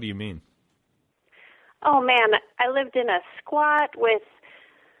what do you mean? Oh, man, I lived in a squat with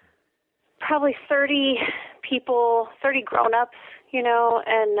probably 30 people, 30 grown-ups, you know,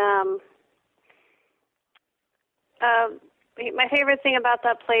 and my favorite thing about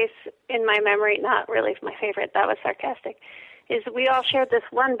that place in my memory, not really my favorite, that was sarcastic, is we all shared this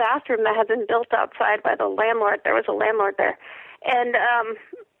one bathroom that had been built outside by the landlord. There was a landlord there. And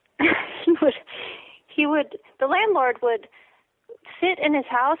the landlord would sit in his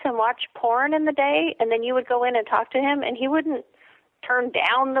house and watch porn in the day, and then you would go in and talk to him, and he wouldn't turn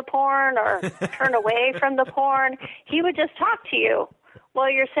down the porn or turn away from the porn. He would just talk to you while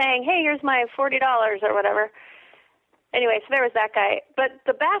you're saying, hey, here's my $40 or whatever. Anyway, so there was that guy. But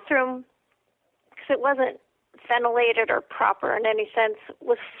the bathroom, because it wasn't ventilated or proper in any sense,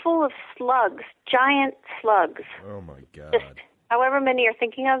 was full of slugs, giant slugs. Oh, my God. Just however many you're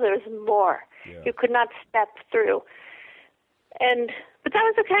thinking of, there was more. Yeah. You could not step through. But that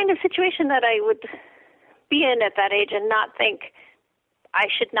was the kind of situation that I would be in at that age and not think I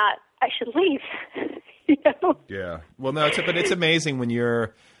should leave. You know? Yeah. Well, no, but it's amazing when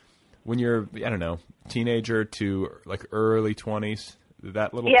you're when you're, I don't know, teenager to like early 20s,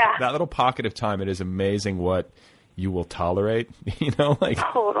 that little pocket of time, it is amazing what you will tolerate. Like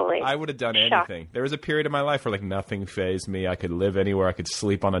totally. I would have done anything. There was a period of my life where like nothing fazed me. I could live anywhere. I could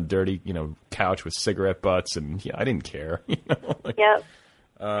sleep on a dirty, couch with cigarette butts, and I didn't care. Yep.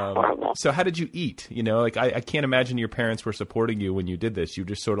 Horrible. So how did you eat? Like I can't imagine your parents were supporting you when you did this. You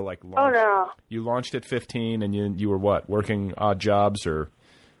just sort of like launched, oh no. You launched at 15, and you were what, working odd jobs or?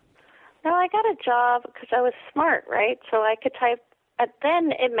 No, I got a job because I was smart, right? So I could type.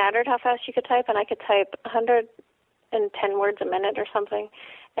 Then it mattered how fast you could type, and I could type 110 words a minute or something.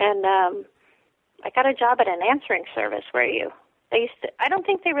 And I got a job at an answering service where I don't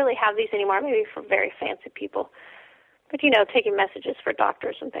think they really have these anymore, maybe for very fancy people. But, taking messages for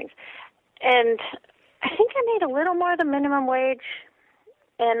doctors and things. And I think I made a little more than minimum wage.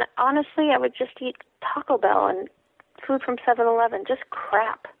 And honestly, I would just eat Taco Bell and food from 7-Eleven, just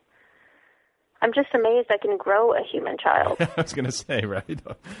crap. I'm just amazed I can grow a human child. I was going to say, right?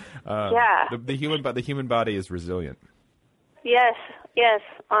 Yeah. The human body is resilient. Yes,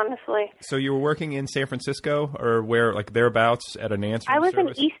 honestly. So you were working in San Francisco or where, like thereabouts at an answering service? I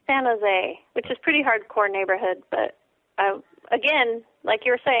was in East San Jose, which is pretty hardcore neighborhood, but again, like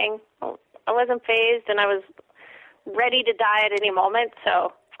you were saying, I wasn't phased and I was ready to die at any moment, so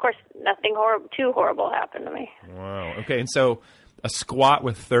of course nothing too horrible happened to me. Wow. Okay, and so a squat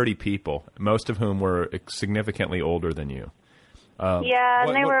with 30 people, most of whom were significantly older than you.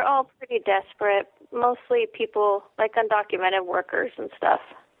 And they were all pretty desperate, mostly people like undocumented workers and stuff.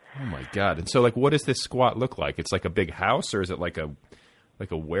 Oh my God. And so like what does this squat look like? It's like a big house, or is it like a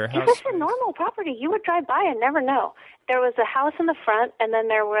warehouse? It's just a normal property. You would drive by and never know. There was a house in the front, and then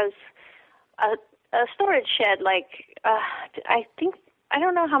there was a storage shed, I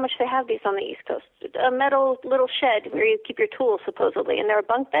don't know how much they have these on the East Coast, a metal little shed where you keep your tools, supposedly. And there were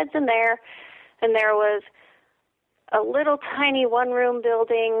bunk beds in there, and there was a little tiny one-room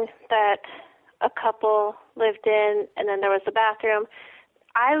building that a couple lived in, and then there was a bathroom.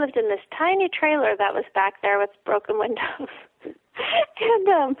 I lived in this tiny trailer that was back there with broken windows.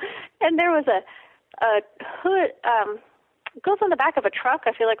 and there was a hood, goes on the back of a truck.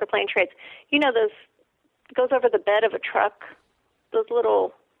 I feel like we're playing trades. Those, goes over the bed of a truck. Those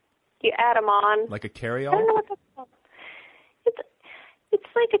little, you add them on. Like a carry-all? I don't know what that's called.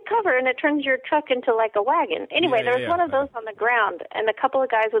 It's like a cover, and it turns your truck into like a wagon. Anyway, there was one of those on the ground, and a couple of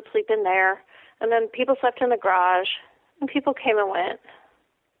guys would sleep in there, and then people slept in the garage, and people came and went.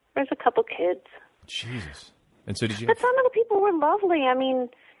 There's a couple kids. Jesus. And so did you? But some of the people were lovely. I mean,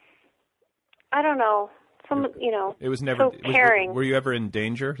 I don't know. It was never so caring. Were you ever in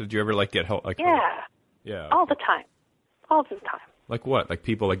danger? Did you ever get help? Yeah. All the time. Like what? Like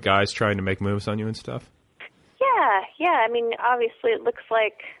people, like guys trying to make moves on you and stuff? Yeah. I mean, obviously it looks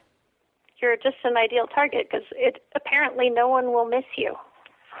like you're just an ideal target because apparently no one will miss you.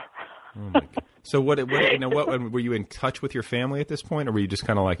 Oh my God. So what were you in touch with your family at this point, or were you just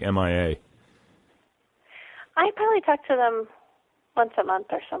kind of like MIA? I probably talked to them once a month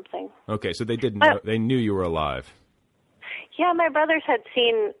or something. Okay, so they didn't know, they knew you were alive. Yeah,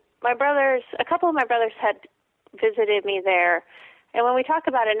 a couple of my brothers had visited me there. And when we talk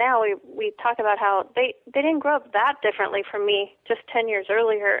about it now, we talk about how they didn't grow up that differently from me just 10 years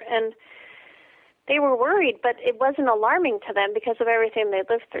earlier. And they were worried, but it wasn't alarming to them because of everything they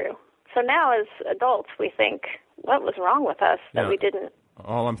lived through. So now as adults, we think, what was wrong with us that we didn't?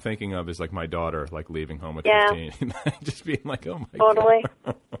 All I'm thinking of is like my daughter, like leaving home at 15. Just being like, oh my God. Totally.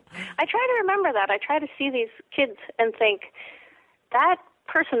 I try to remember that. I try to see these kids and think, that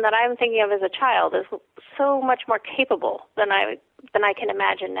person that I'm thinking of as a child is so much more capable than I can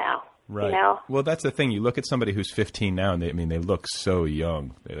imagine now. Right. Well, that's the thing. You look at somebody who's 15 now, and they look so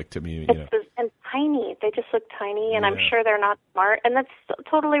young. They look to me, and tiny. They just look tiny, and I'm sure they're not smart, and that's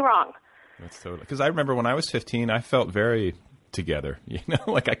totally wrong. That's totally, because I remember when I was 15, I felt very together.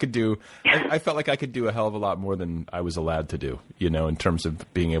 Like I could do. I felt like I could do a hell of a lot more than I was allowed to do. In terms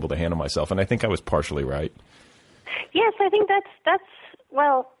of being able to handle myself, and I think I was partially right. Yes, I think that's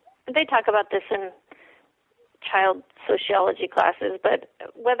well, they talk about this in child sociology classes, but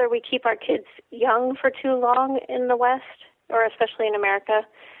whether we keep our kids young for too long in the West, or especially in America,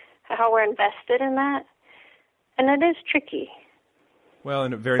 how we're invested in that, and it is tricky. Well,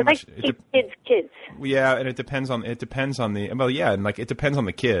 and it very much kids. Yeah, and it depends on the and like it depends on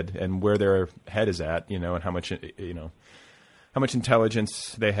the kid and where their head is at, and how much how much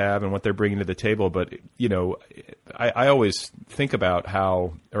intelligence they have and what they're bringing to the table. But, I always think about I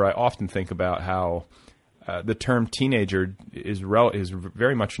often think about how the term teenager is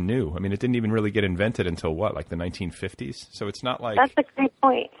very much new. I mean, it didn't even really get invented until what, like the 1950s? So it's not like... That's a great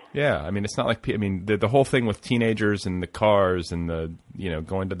point. Yeah, I mean, it's not like... I mean, the whole thing with teenagers and the cars and the,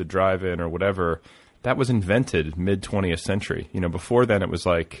 going to the drive-in or whatever, that was invented mid-20th century. Before then it was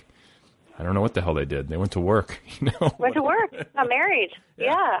like, I don't know what the hell they did. They went to work, Went to work. Got married.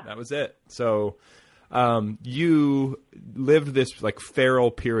 Yeah. That was it. So... you lived this like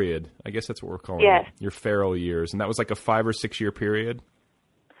feral period. I guess that's what we're calling it. Your feral years. And that was like a 5 or 6 year period?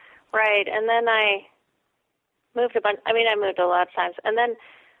 Right. And then I moved a bunch. I mean, I moved a lot of times. And then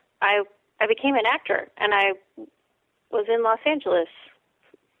I became an actor, and I was in Los Angeles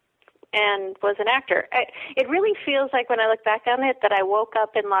and was an actor. It really feels like when I look back on it that I woke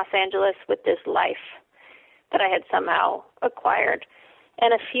up in Los Angeles with this life that I had somehow acquired.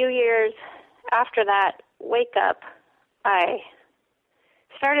 And a few years after that wake up, I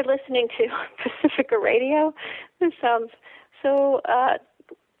started listening to Pacifica Radio. This sounds so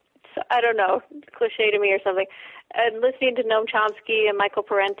I don't know, cliche to me or something. And listening to Noam Chomsky and Michael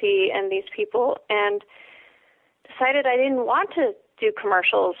Parenti and these people, and decided I didn't want to do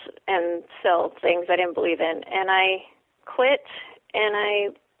commercials and sell things I didn't believe in. And I quit, and I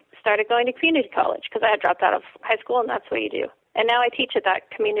started going to community college because I had dropped out of high school, and that's what you do. And now I teach at that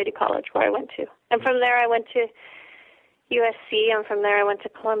community college where I went to. And from there I went to USC, and from there I went to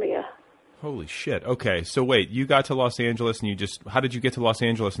Columbia. Holy shit. Okay, so wait, you got to Los Angeles, and how did you get to Los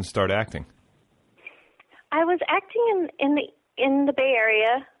Angeles and start acting? I was acting in the Bay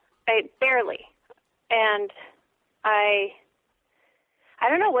Area, barely. And I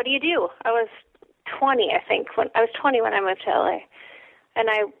don't know, what do you do? I was 20, I think. I was 20 when I moved to LA. And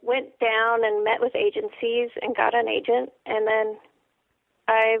I went down and met with agencies and got an agent, and then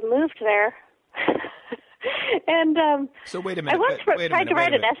I moved there. And so wait a minute. I once tried to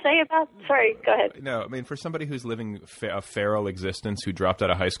write an essay about... Sorry, go ahead. No, I mean, for somebody who's living a feral existence, who dropped out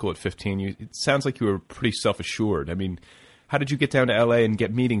of high school at 15, it sounds like you were pretty self-assured. I mean, how did you get down to L.A. and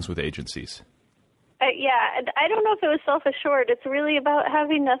get meetings with agencies? Yeah, I don't know if it was self-assured. It's really about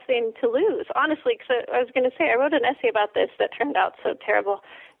having nothing to lose, honestly, because I was going to say, I wrote an essay about this that turned out so terrible,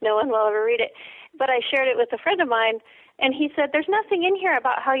 no one will ever read it. But I shared it with a friend of mine, and he said, there's nothing in here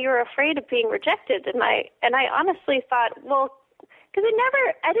about how you're afraid of being rejected. And I honestly thought, well, because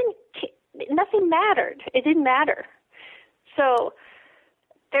nothing mattered. It didn't matter. So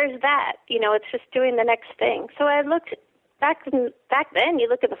there's that, it's just doing the next thing. So I looked... Back then, you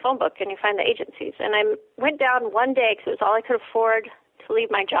look at the phone book and you find the agencies. And I went down one day because it was all I could afford to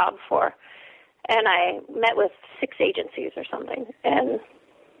leave my job for. And I met with 6 agencies or something. And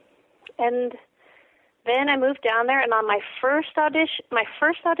then I moved down there, and on my first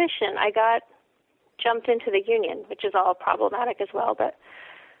audition, I got jumped into the union, which is all problematic as well. But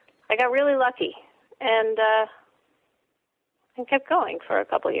I got really lucky. And kept going for a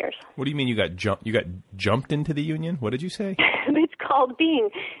couple of years. What do you mean you got jumped into the union? What did you say? It's called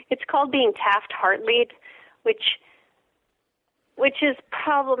being Taft-Hartleyed, which is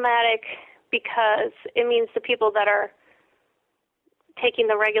problematic because it means the people that are taking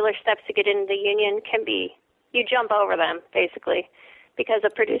the regular steps to get into the union you jump over them, basically, because a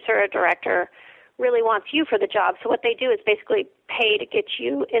producer or a director really wants you for the job. So what they do is basically pay to get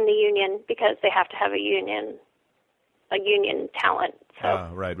you in the union because they have to have a union talent. So.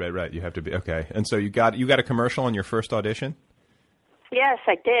 Oh, right. You have to be okay. And so you got a commercial on your first audition? Yes,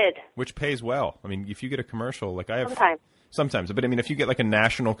 I did. Which pays well. I mean, if you get a commercial, like I have sometimes, but I mean, if you get like a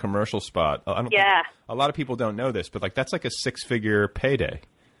national commercial spot, I don't think, a lot of people don't know this, but like that's like a 6-figure payday.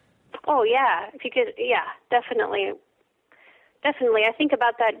 Oh yeah, if you could, definitely. Definitely. I think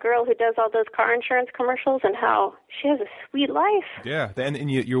about that girl who does all those car insurance commercials and how she has a sweet life. Yeah.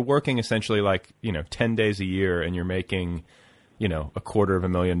 And you're working essentially like, 10 days a year, and you're making,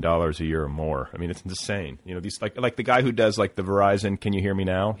 $250,000 a year or more. I mean, it's insane. These like the guy who does like the Verizon, Can You Hear Me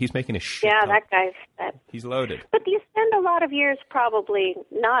Now? He's making a shit. Yeah, that guy's... He's loaded. But you spend a lot of years probably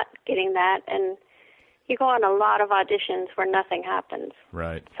not getting that, and you go on a lot of auditions where nothing happens.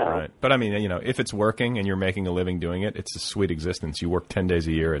 Right, right. But I mean, if it's working and you're making a living doing it, it's a sweet existence. You work 10 days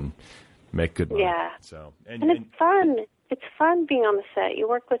a year and make good money. Yeah. So, and it's fun. It's fun being on the set.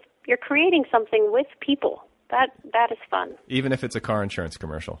 You're creating something with people. That is fun. Even if it's a car insurance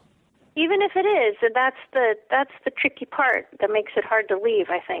commercial. Even if it is, and that's the tricky part that makes it hard to leave,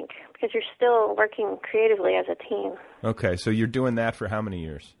 I think, because you're still working creatively as a team. Okay, so you're doing that for how many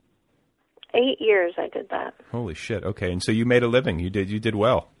years? 8 years I did that. Holy shit. Okay. And so you made a living. You did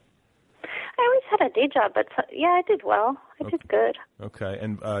well. I always had a day job, but I did well. I did good. Okay.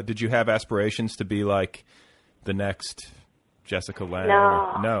 And did you have aspirations to be like the next Jessica Lange?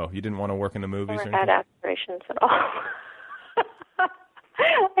 No. No, you didn't want to work in the movies? Never or anything? had aspirations at all.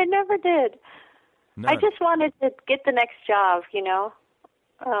 I never did. None. I just wanted to get the next job, you know.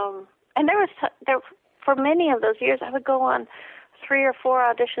 And there for many of those years, I would go on 3 or 4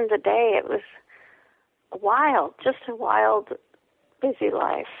 auditions a day. It was wild, just a wild, busy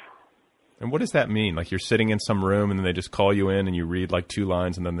life. And what does that mean? Like you're sitting in some room and then they just call you in and you read like 2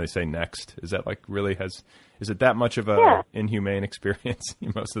 lines and then they say next. Is that like really is it that much of a inhumane experience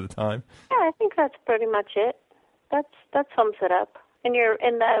most of the time? Yeah, I think that's pretty much it. That sums it up. And you're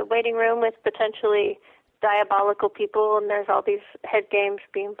in the waiting room with potentially diabolical people and there's all these head games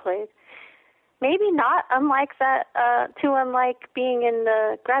being played. Maybe not unlike that, too unlike being in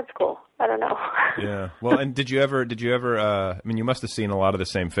grad school. I don't know. Yeah. Well, and did you ever, I mean, you must have seen a lot of the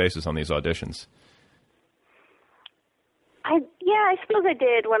same faces on these auditions. I suppose I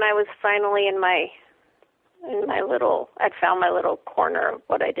did when I was finally in my I'd found my little corner of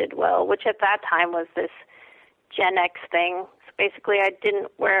what I did well, which at that time was this Gen X thing. So basically I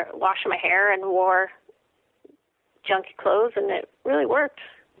didn't wash my hair and wore junky clothes, and it really worked.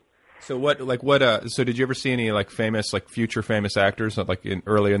 So so did you ever see any like famous, like future famous actors like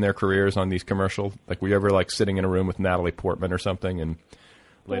early in their careers on these commercials? Like were you ever like sitting in a room with Natalie Portman or something and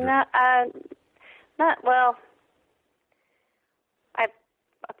later? Not well.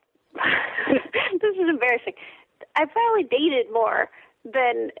 This is embarrassing. I probably dated more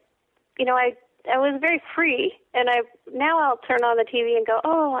than, you know, I was very free, and now I'll turn on the TV and go,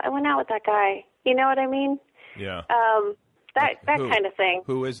 oh, I went out with that guy. You know what I mean? Yeah. That kind of thing.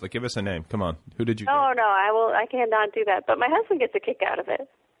 Who is? Like, give us a name. Come on. Who did you? Oh no, I cannot do that. But my husband gets a kick out of it.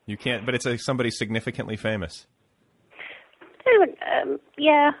 You can't. But it's like somebody significantly famous.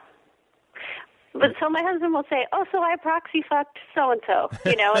 Yeah. But so my husband will say, "Oh, so I proxy fucked so and so,"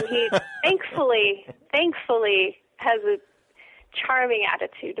 you know, and he thankfully has a charming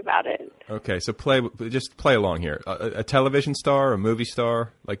attitude about it. Okay, so just play along here. A television star, a movie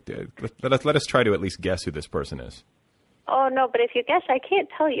star, like let us try to at least guess who this person is. Oh no, but if you guess, I can't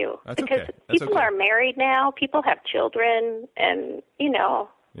tell you. That's because okay. That's people are married now. People have children, and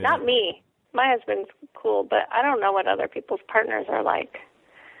not me. My husband's cool, but I don't know what other people's partners are like.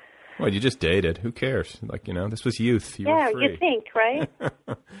 Well, you just dated. Who cares? Like, this was youth. You were free. You think, right?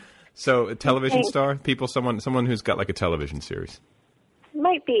 So, a television star? Someone who's got like a television series.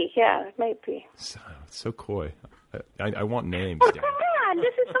 Might be, yeah, it might be. So coy. I want names. Oh, come on.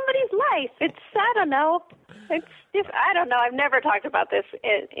 This is somebody's life. I don't know. I don't know. I've never talked about this.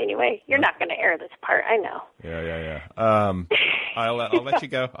 Anyway, you're not going to air this part. I know. Yeah. I'll let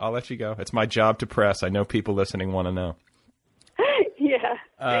you go. It's my job to press. I know people listening want to know. Yeah.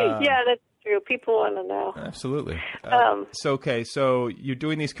 Yeah, that's true. People want to know. Absolutely. So you're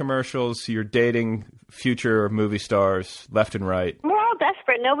doing these commercials. You're dating future movie stars left and right. We're all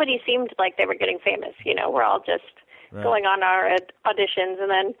desperate. Nobody seemed like they were getting famous. We're all just going on our auditions and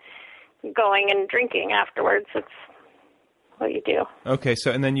then going and drinking afterwards. It's what you do. Okay,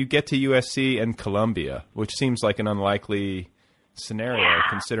 so and then you get to USC and Columbia, which seems like an unlikely scenario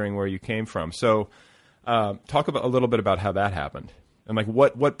considering where you came from. So talk a little bit about how that happened. And like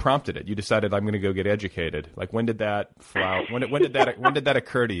what prompted it? You decided I'm going to go get educated. Like when did that flower? When did that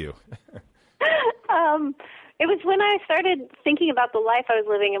occur to you? It was when I started thinking about the life I was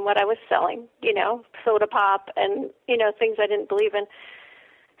living and what I was selling. Soda pop and things I didn't believe in.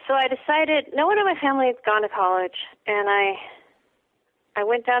 So I decided no one in my family had gone to college, and I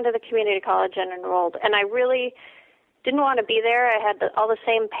went down to the community college and enrolled. And I really didn't want to be there. I had all the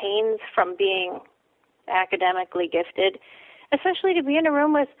same pains from being academically gifted. Especially to be in a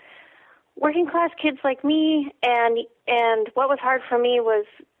room with working class kids like me, and what was hard for me was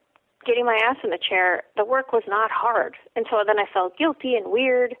getting my ass in the chair. The work was not hard, and so then I felt guilty and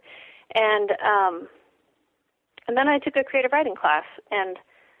weird, and then I took a creative writing class, and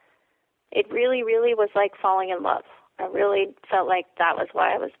it really, really was like falling in love. I really felt like that was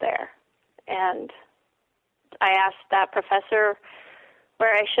why I was there, and I asked that professor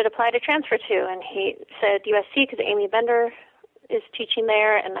where I should apply to transfer to, and he said USC because Amy Bender is teaching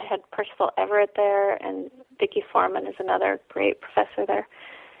there, and I had Percival Everett there, and Vicki Foreman is another great professor there.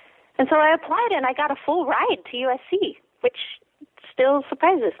 And so I applied, and I got a full ride to USC, which still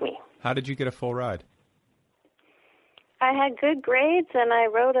surprises me. How did you get a full ride? I had good grades, and I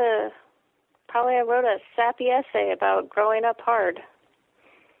wrote a sappy essay about growing up hard.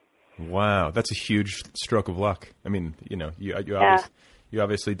 Wow, that's a huge stroke of luck. I mean, you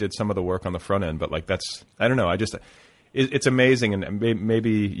obviously did some of the work on the front end, but like I don't know, it's amazing, and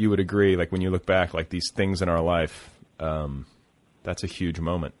maybe you would agree, like when you look back, like these things in our life, that's a huge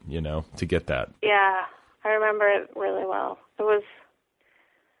moment, to get that. Yeah. I remember it really well. I was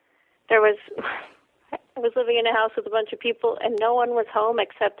living in a house with a bunch of people, and no one was home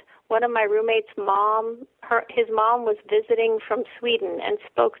except one of my roommate's mom. His mom was visiting from Sweden and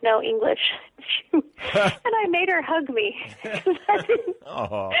spoke no English. And I made her hug me.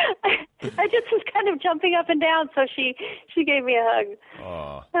 I just was kind of jumping up and down, so she gave me a hug.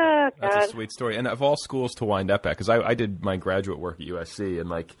 Oh, that's a sweet story. And of all schools to wind up at, because I did my graduate work at USC, and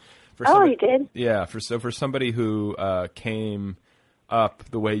like, you did? Yeah. For somebody who came up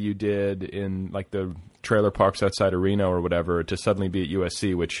the way you did in like the trailer parks outside of Reno or whatever, to suddenly be at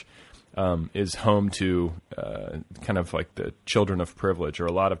USC, which is home to kind of like the children of privilege, or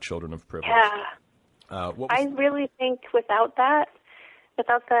a lot of children of privilege. Yeah. I really think without that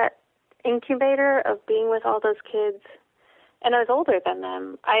incubator of being with all those kids, and I was older than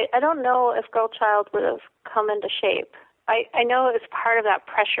them, I don't know if Girl Child would have come into shape. I know it was part of that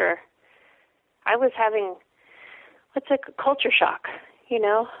pressure. I was having, it's like a culture shock, you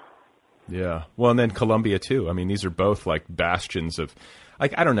know? Yeah. Well, and then Columbia too. I mean, these are both like bastions of,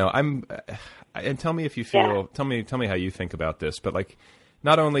 like, I don't know. And tell me if you feel, tell me how you think about this, but like,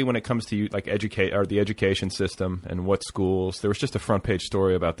 not only when it comes to like the education system and what schools. There was just a front page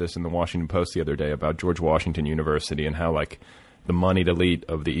story about this in the Washington Post the other day about George Washington University and how like the moneyed elite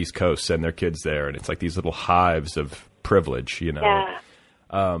of the East Coast send their kids there, and it's like these little hives of privilege, you know. Yeah.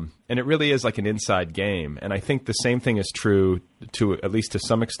 And it really is like an inside game. And I think the same thing is true to at least to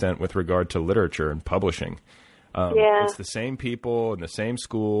some extent with regard to literature and publishing. It's the same people and the same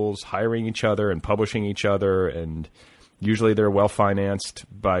schools hiring each other and publishing each other, and usually they're well financed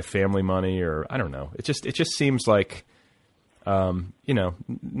by family money, or I don't know. It just seems like, you know,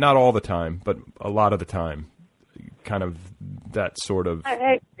 not all the time, but a lot of the time, kind of that sort of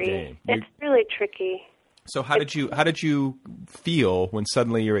I agree. game. It's really tricky. So how did you feel when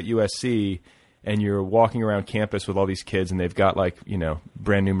suddenly you're at USC and you're walking around campus with all these kids and they've got like, you know,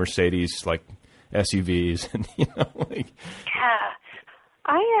 brand new Mercedes like SUVs and you know like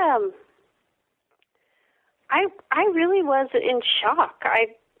I really was in shock.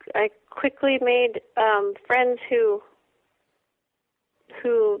 I quickly made friends who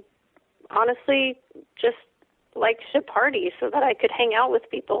honestly just liked to party so that I could hang out with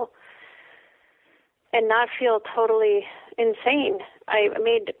people and not feel totally insane. I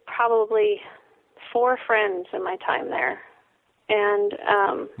made probably 4 friends in my time there. And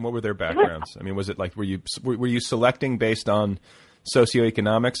what were their backgrounds? I mean, was it like were you selecting based on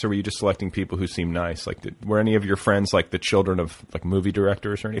socioeconomics, or were you just selecting people who seemed nice? Like, were any of your friends like the children of like movie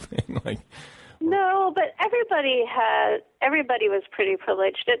directors or anything? Like, no, but everybody was pretty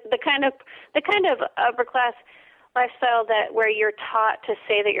privileged. The kind of upper class lifestyle where you're taught to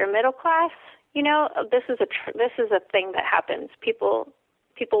say that you're middle class. You know, this is a thing that happens. People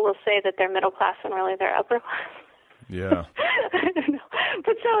will say that they're middle class when really they're upper class. Yeah. I don't know.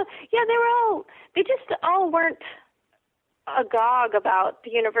 But so, yeah, they just all weren't agog about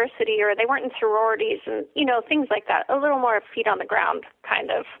the university, or they weren't in sororities and, you know, things like that. A little more feet on the ground,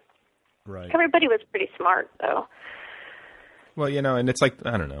 kind of. Right. Everybody was pretty smart, though. Well, you know, and it's like,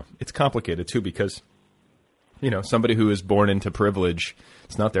 I don't know, it's complicated, too, because, you know, somebody who is born into privilege,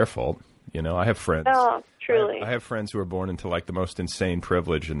 it's not their fault. You know, I have friends. Oh, truly. I have friends who are born into like the most insane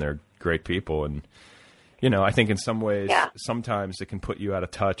privilege, and they're great people. And, you know, I think in some ways, sometimes it can put you out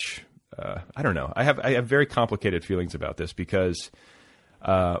of touch. I don't know. I have very complicated feelings about this because,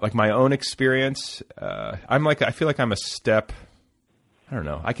 like my own experience, I feel like I'm a step. I don't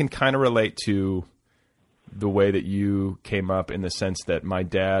know. I can kind of relate to the way that you came up in the sense that my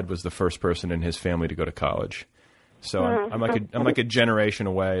dad was the first person in his family to go to college. So I'm like a generation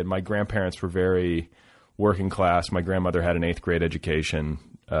away, and my grandparents were very working class. My grandmother had an 8th grade education.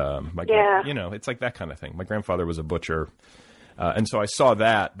 You know, it's like that kind of thing. My grandfather was a butcher. And so I saw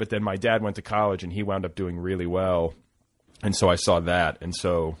that, but then my dad went to college and he wound up doing really well. And so I saw that. And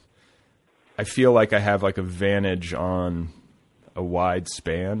so I feel like I have like a vantage on a wide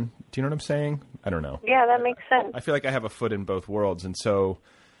span. Do you know what I'm saying? I don't know. Yeah, that makes sense. I feel like I have a foot in both worlds. And so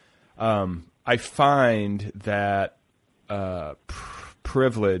I find that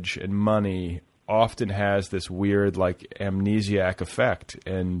privilege and money often has this weird like amnesiac effect.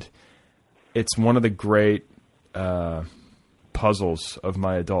 And it's one of the great puzzles of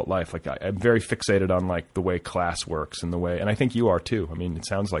my adult life. Like I'm very fixated on like the way class works and the way, and I think you are too. I mean, it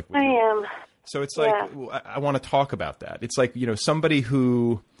sounds like I am. So it's like, I want to talk about that. It's like, you know, somebody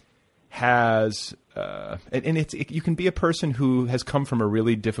who has, you can be a person who has come from a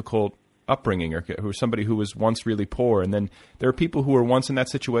really difficult upbringing, or who somebody who was once really poor, and then there are people who were once in that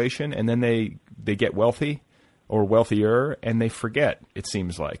situation and then they get wealthy, or wealthier, and they forget, it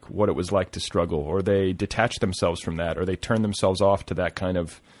seems like, what it was like to struggle, or they detach themselves from that, or they turn themselves off to that kind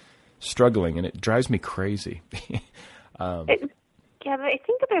of struggling, and it drives me crazy. Yeah, but I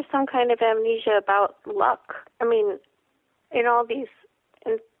think that there's some kind of amnesia about luck. I mean, in all these,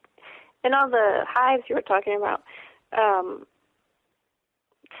 in all the hives you were talking about,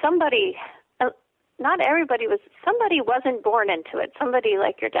 somebody, not everybody somebody wasn't born into it. Somebody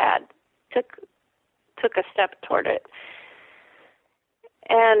like your dad took a step toward it.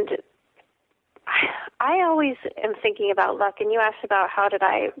 And I always am thinking about luck, and you asked about how did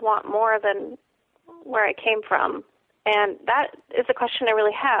I want more than where I came from. And that is a question I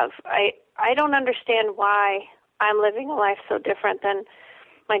really have. I don't understand why I'm living a life so different than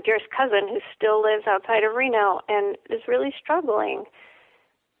my dearest cousin who still lives outside of Reno and is really struggling.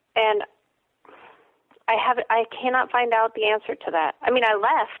 And I cannot find out the answer to that. I mean, I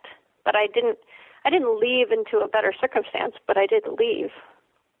left, but I didn't leave into a better circumstance, but I did leave.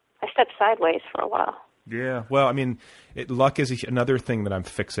 I stepped sideways for a while. Yeah, well, I mean, luck is another thing that I'm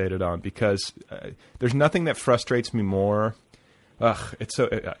fixated on because there's nothing that frustrates me more. It's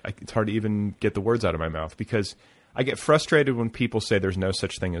hard to even get the words out of my mouth because I get frustrated when people say there's no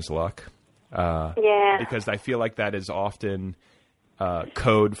such thing as luck. Yeah. Because I feel like that is often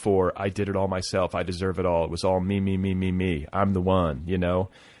code for I did it all myself. I deserve it all. It was all me. I'm the one, you know.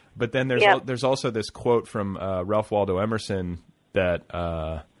 But then there's also this quote from Ralph Waldo Emerson that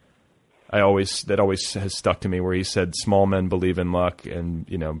always has stuck to me, where he said, "Small men believe in luck, and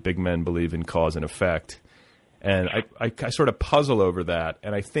big men believe in cause and effect." And I sort of puzzle over that,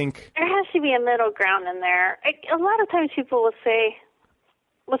 and I think there has to be a middle ground in there. A lot of times people will say,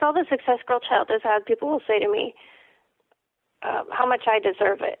 with all the success Girl Child has had, people will say to me, how much I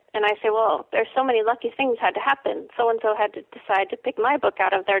deserve it. And I say, well, there's so many lucky things had to happen. So-and-so had to decide to pick my book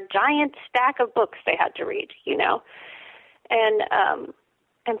out of their giant stack of books they had to read,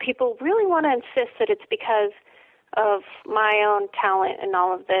 And people really want to insist that it's because of my own talent and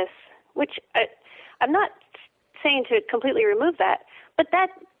all of this, which I'm not saying to completely remove that, but that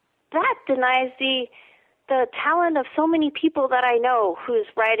denies the talent of so many people that I know whose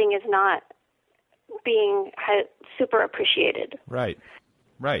writing is not being super appreciated. Right.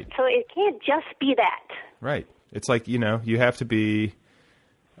 So it can't just be that. Right. It's like, you have to be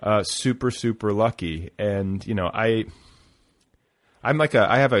super, super lucky. And, I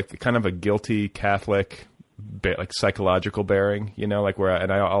have a kind of a guilty Catholic, like psychological bearing,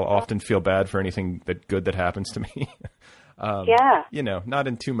 I'll often feel bad for anything good that happens to me. Not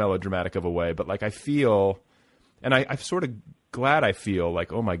in too melodramatic of a way, but like I feel, and I'm sort of glad I feel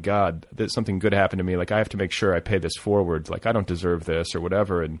like, oh my God, that something good happened to me. Like I have to make sure I pay this forward. Like I don't deserve this or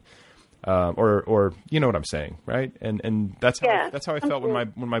whatever. And, or you know what I'm saying. Right. And that's how I felt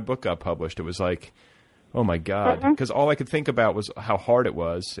when my book got published. It was like, oh my God, because all I could think about was how hard it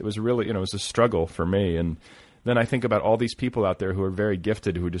was. It was really, it was a struggle for me. And then I think about all these people out there who are very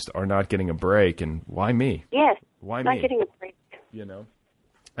gifted, who just are not getting a break. And why me? Yes. Why not me? Getting a break.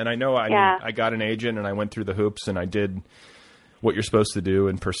 And I know I got an agent and I went through the hoops and I did what you're supposed to do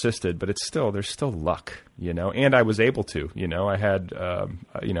and persisted, but there's still luck, and I was able to, I had,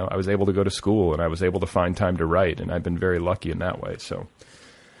 I was able to go to school and I was able to find time to write, and I've been very lucky in that way. So.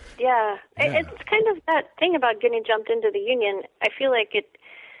 Yeah. It's kind of that thing about getting jumped into the union. I feel like it.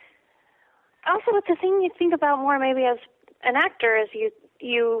 Also, it's the thing you think about more maybe as an actor, is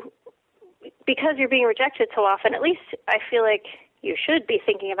you because you're being rejected so often. At least I feel like you should be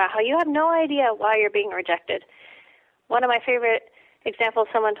thinking about how you have no idea why you're being rejected. One of my favorite examples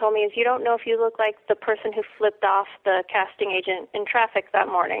someone told me is, you don't know if you look like the person who flipped off the casting agent in traffic that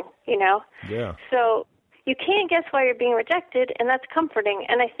morning. Yeah. So. You can't guess why you're being rejected, and that's comforting.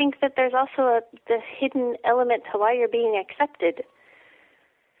 And I think that there's also the hidden element to why you're being accepted.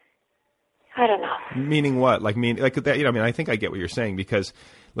 I don't know. Meaning what? Like that? I think I get what you're saying, because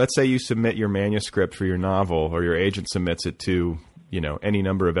let's say you submit your manuscript for your novel, or your agent submits it to, any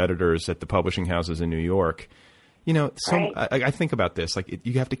number of editors at the publishing houses in New York. Right. I think about this. Like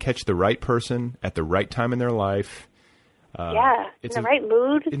you have to catch the right person at the right time in their life. In the right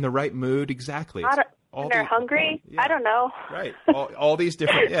mood. In the right mood, exactly. They're hungry. Yeah. I don't know. Right. All these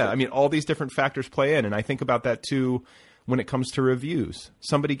different. Yeah. I mean, all these different factors play in, and I think about that too when it comes to reviews.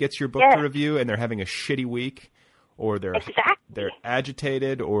 Somebody gets your book to review, and they're having a shitty week, or they're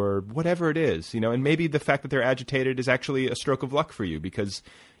agitated, or whatever it is. And maybe the fact that they're agitated is actually a stroke of luck for you, because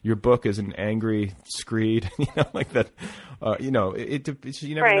your book is an angry screed. Like that. You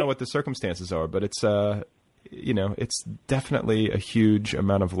never know what the circumstances are, but it's it's definitely a huge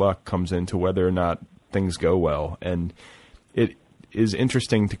amount of luck comes into whether or not things go well. And is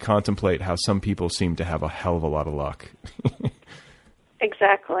interesting to contemplate how some people seem to have a hell of a lot of luck.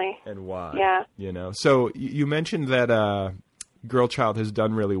 Exactly. And why? Yeah. You know. So you mentioned that Girl Child has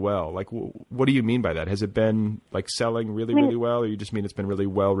done really well. Like, what do you mean by that? Has it been like selling really well, or you just mean it's been really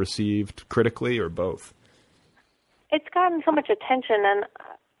well received critically, or both? It's gotten so much attention, and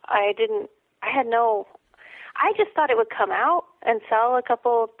I just thought it would come out and sell a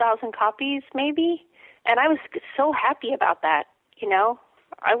couple thousand copies maybe, and I was so happy about that, you know.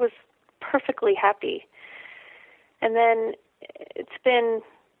 I was perfectly happy. And then it's been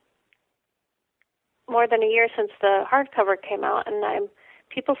more than a year since the hardcover came out, and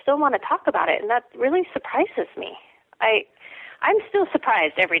people still want to talk about it, and that really surprises me. I'm still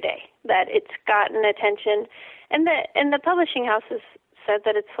surprised every day that it's gotten attention, and the publishing houses said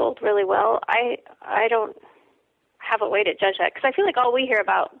that it sold really well. I don't have a way to judge that, because I feel like all we hear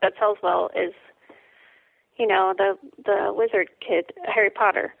about that sells well is, you know, the wizard kid, Harry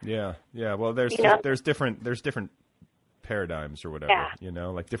Potter. Yeah. Well, there's different paradigms or whatever. Yeah. You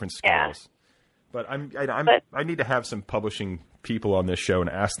know, like different scales. But I need to have some publishing people on this show and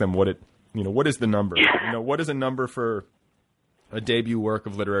ask them what is the number? You know, what is a number for a debut work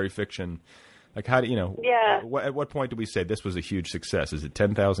of literary fiction? Like, how do you know? Yeah. At what point do we say this was a huge success? Is it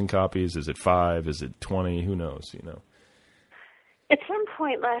 10,000 copies? Is it 5? Is it 20? Who knows? You know. At some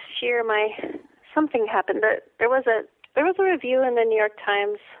point last year, something happened. There was a review in the New York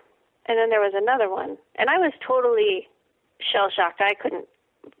Times, and then there was another one, and I was totally shell shocked. I couldn't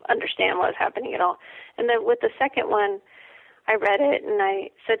understand what was happening at all. And then with the second one, I read it, and I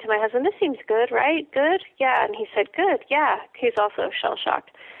said to my husband, "This seems good, right? Good? Yeah." And he said, "Good, yeah." He's also shell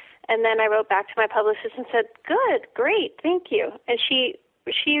shocked. And then I wrote back to my publicist and said, "Good, great, thank you." And she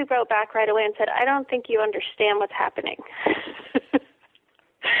wrote back right away and said, "I don't think you understand what's happening."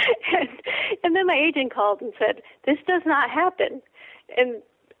 and then my agent called and said, "This does not happen." And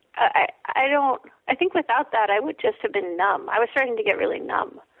I think without that, I would just have been numb. I was starting to get really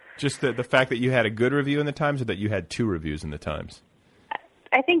numb. Just the fact that you had a good review in the Times, or that you had 2 reviews in the Times?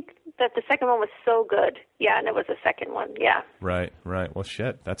 I think that the second one was so good. Yeah, and it was the second one. Yeah. Right. Well,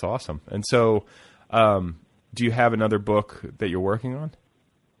 shit, that's awesome. And so, do you have another book that you're working on?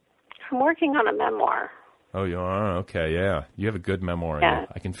 I'm working on a memoir. Oh, you are? Okay, yeah. You have a good memoir. Yeah.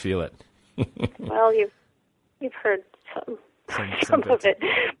 I can feel it. Well, you've heard some of it,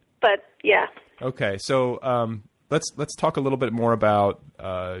 but yeah. Okay, so let's talk a little bit more about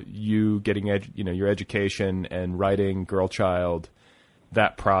you getting your education and writing Girl Child.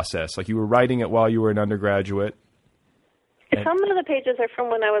 That process, like you were writing it while you were an undergraduate. Some of the pages are from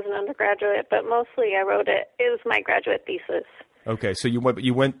when I was an undergraduate, but mostly I wrote it. It was my graduate thesis. Okay, so you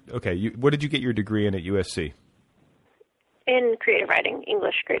went. Okay, what did you get your degree in at USC? In creative writing,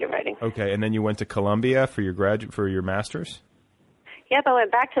 English creative writing. Okay, and then you went to Columbia for your master's? Yep, I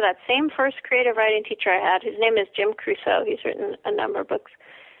went back to that same first creative writing teacher I had. His name is Jim Crusoe. He's written a number of books.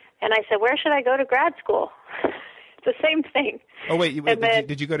 And I said, "Where should I go to grad school?" It's the same thing. Oh, wait,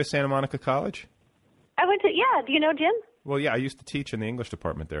 did you go to Santa Monica College? I went to, yeah. Do you know Jim? Well, yeah, I used to teach in the English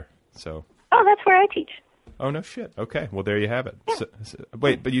department there. So. Oh, that's where I teach. Oh, no shit. Okay, well, there you have it. Yeah. So,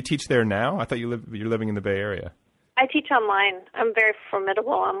 wait, but you teach there now? I thought you're living in the Bay Area. I teach online. I'm very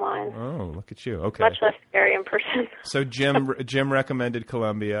formidable online. Oh, look at you. Okay. Much less scary in person. So Jim recommended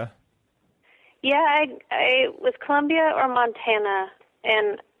Columbia. Yeah, I was Columbia or Montana,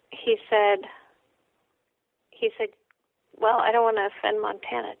 and he said, well, I don't want to offend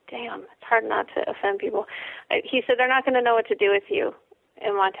Montana. Damn, it's hard not to offend people. He said, they're not going to know what to do with you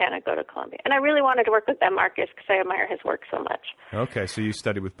in Montana. Go to Columbia. And I really wanted to work with Ben Marcus because I admire his work so much. Okay, so you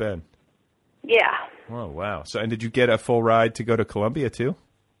studied with Ben. Yeah. Oh, wow. So, and did you get a full ride to go to Columbia, too?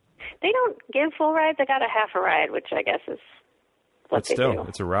 They don't give full rides. I got a half a ride, which I guess is what they do.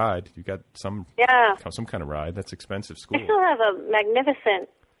 It's a ride. You got some kind of ride. That's expensive school. I still have a magnificent,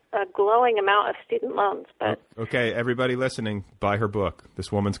 glowing amount of student loans. But okay, everybody listening, buy her book.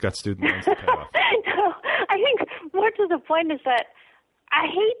 This woman's got student loans to pay off. No, I think more to the point is that I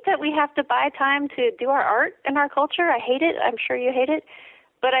hate that we have to buy time to do our art and our culture. I hate it. I'm sure you hate it.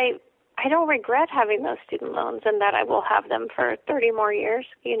 But I don't regret having those student loans, and that I will have them for 30 more years,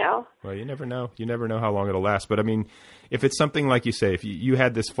 you know. Well, you never know. You never know how long it'll last. But, I mean, if it's something like you say, if you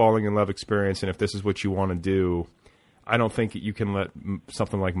had this falling in love experience, and if this is what you want to do, I don't think you can let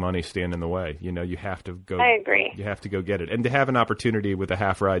something like money stand in the way. You know, you have to go. I agree. You have to go get it. And to have an opportunity with a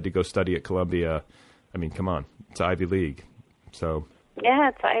half ride to go study at Columbia, I mean, come on. It's Ivy League. So. Yeah,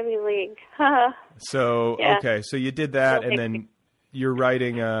 it's Ivy League. So, yeah. Okay. So you did that, and then you're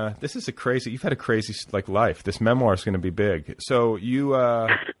writing. This is you've had a crazy life. This memoir is going to be big. So you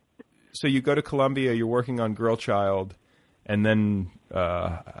go to Columbia. You're working on Girl Child, And then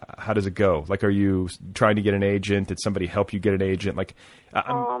how does it go? Like, are you trying to get an agent? Did somebody help you get an agent? Like,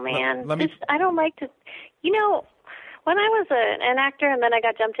 oh man, I don't like to. When I was an actor, and then I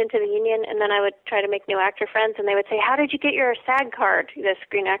got jumped into the union, and then I would try to make new actor friends, and they would say, "How did you get your SAG card, the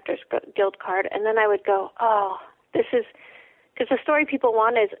Screen Actors Guild card?" And then I would go, "Oh, this is," because the story people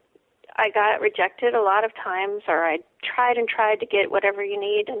want is, I got rejected a lot of times, or I tried and tried to get whatever you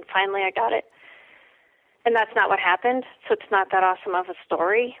need, and finally I got it. And that's not what happened, so it's not that awesome of a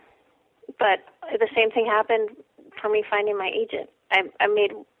story. But the same thing happened for me finding my agent. I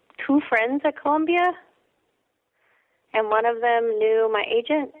made 2 friends at Columbia, and one of them knew my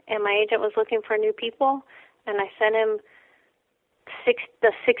agent, and my agent was looking for new people, and I sent him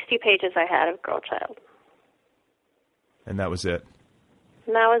the 60 pages I had of Girl Child. And that was it?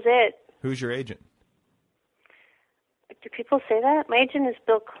 And that was it. Who's your agent? Do people say that? My agent is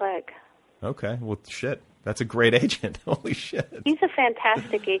Bill Clegg. Okay, well, shit. That's a great agent. Holy shit. He's a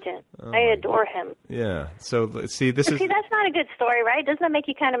fantastic agent. I adore him. Yeah. So see, that's not a good story, right? Doesn't that make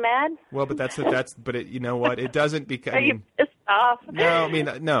you kind of mad? Well, but you know what? It doesn't because. Are you pissed off? No, I mean,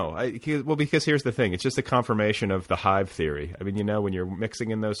 no. Because here's the thing. It's just a confirmation of the hive theory. I mean, when you're mixing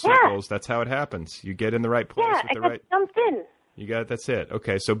in those circles, that's how it happens. You get in the right place with the right. Jumped in. You got it. That's it.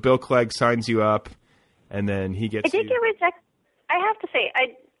 Okay, so Bill Clegg signs you up, and then he gets. I did get rejected. I have to say,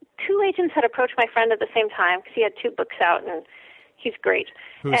 2 agents had approached my friend at the same time because he had 2 books out, and he's great.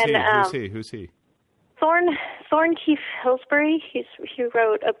 Who's he? Thorne Keefe Hillsbury. He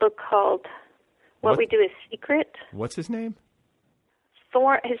wrote a book called What We Do Is Secret. What's his name?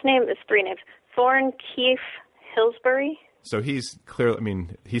 His name is 3 names. Thorne Keefe Hillsbury. So he's clearly. I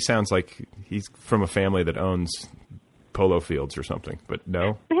mean, he sounds like he's from a family that owns polo fields or something, but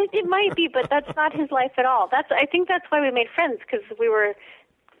no. It might be, but that's not his life at all. I think that's why we made friends, because we were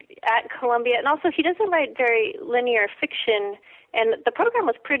at Columbia, and also he doesn't write very linear fiction, and the program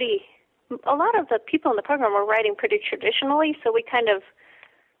was a lot of the people in the program were writing pretty traditionally, so we kind of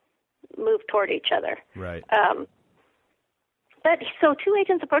moved toward each other. Right. But so 2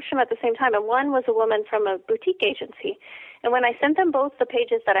 agents approached him at the same time, and one was a woman from a boutique agency. And when I sent them both the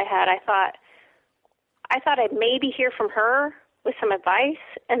pages that I had, I thought I'd maybe hear from her with some advice,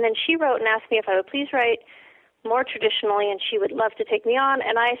 and then she wrote and asked me if I would please write more traditionally, and she would love to take me on.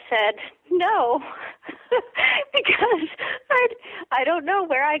 And I said no, because I don't know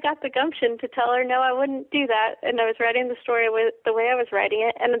where I got the gumption to tell her no, I wouldn't do that. And I was writing the story the way I was writing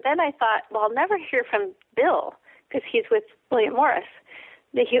it. And then I thought, well, I'll never hear from Bill because he's with William Morris.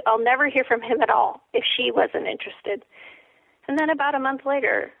 I'll never hear from him at all if she wasn't interested. And then about a month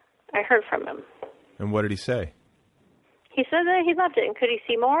later, I heard from him. And what did he say? He said that he loved it, and could he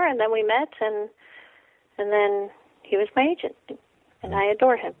see more? And then we met, and then he was my agent, and I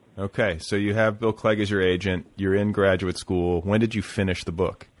adore him. Okay, so you have Bill Clegg as your agent. You're in graduate school. When did you finish the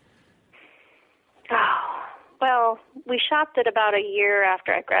book? Oh, well, we shopped it about a year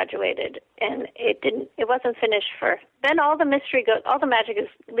after I graduated, and it wasn't finished then all the mystery all the magic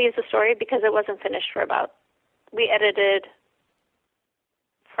leaves the story, because it wasn't finished for we edited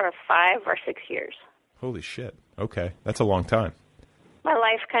for 5 or 6 years. Holy shit. Okay, that's a long time. My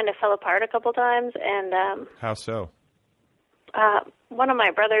life kind of fell apart a couple times, and how so? One of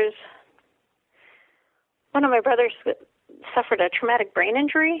my brothers suffered a traumatic brain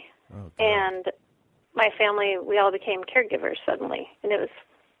injury, and my family, we all became caregivers suddenly, and it was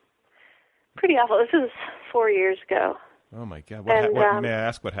pretty awful. This was 4 years ago. Oh my God! What may I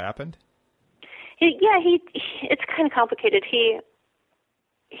ask? What happened? It's kind of complicated. He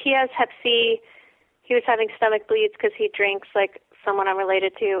has Hep C. He was having stomach bleeds because he drinks like someone I'm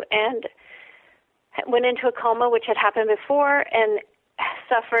related to, and went into a coma, which had happened before, and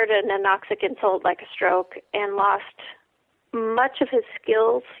suffered an anoxic insult like a stroke, and lost much of his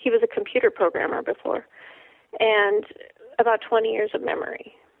skills. He was a computer programmer before, and about 20 years of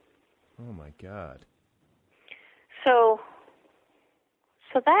memory. Oh my God. So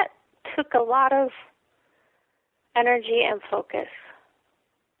that took a lot of energy and focus.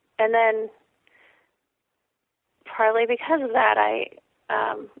 And then partly because of that,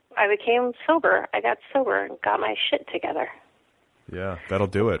 I became sober. I got sober and got my shit together. Yeah, that'll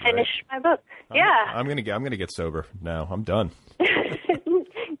do it. Finished my book. I'm gonna get sober now. I'm done.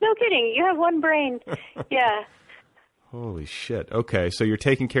 No kidding. You have one brain. Yeah. Holy shit. Okay, so you're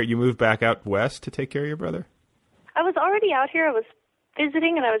taking care. You moved back out west to take care of your brother? I was already out here. I was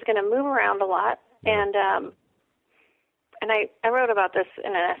visiting, and I was going to move around a lot. Yeah. And I wrote about this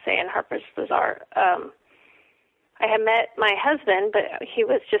in an essay in Harper's Bazaar. I had met my husband, but he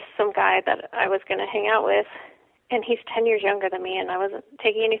was just some guy that I was going to hang out with, and he's 10 years younger than me, and I wasn't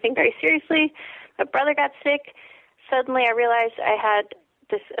taking anything very seriously. My brother got sick, suddenly I realized I had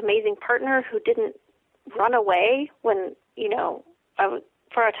this amazing partner who didn't run away when,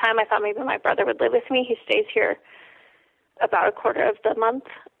 for a time I thought maybe my brother would live with me. He stays here about a quarter of the month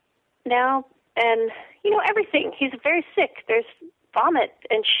now. And, everything. He's very sick. There's vomit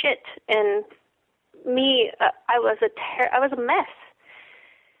and shit. And me, I was a mess.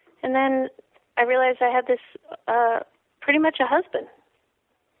 And then I realized I had this pretty much a husband.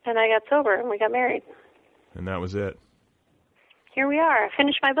 And I got sober and we got married. And that was it. Here we are. I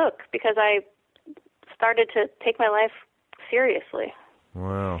finished my book because I started to take my life seriously.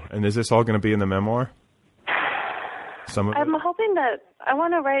 Wow. And is this all going to be in the memoir? I'm hoping that I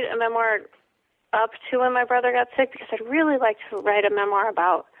want to write a memoir up to when my brother got sick, because I'd really like to write a memoir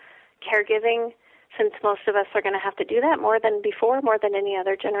about caregiving, since most of us are going to have to do that more than before, more than any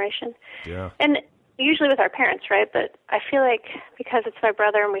other generation. Yeah. And usually with our parents, right? But I feel like because it's my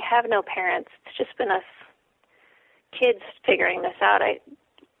brother and we have no parents, it's just been us kids figuring this out. I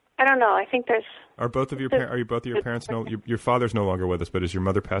don't know. I think there's... Are both of your parents your father's no longer with us, but has your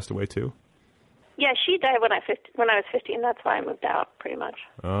mother passed away too? Yeah, she died when I was 15. That's why I moved out, pretty much.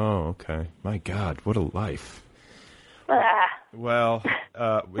 Oh, okay. My God, what a life. Well,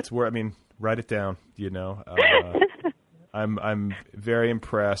 it's where, write it down. I'm very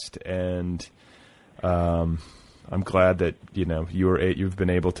impressed, and I'm glad that you've been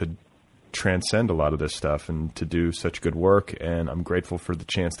able to transcend a lot of this stuff and to do such good work. And I'm grateful for the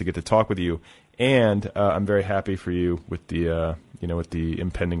chance to get to talk with you. And I'm very happy for you with the with the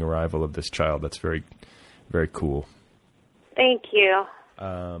impending arrival of this child. That's very, very cool. Thank you.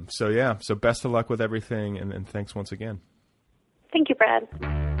 So best of luck with everything, and thanks once again. Thank you, Brad.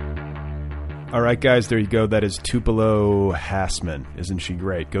 All right, guys, there you go. That is Tupelo Hassman. Isn't she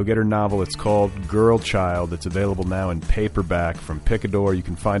great? Go get her novel. It's called Girl Child. It's available now in paperback from Picador. You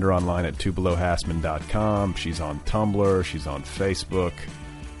can find her online at tupelohassman.com. She's on Tumblr. She's on Facebook,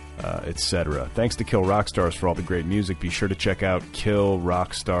 etc. Thanks to Kill Rock Stars for all the great music. Be sure to check out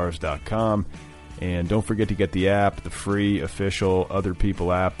killrockstars.com. And don't forget to get the app, the free official Other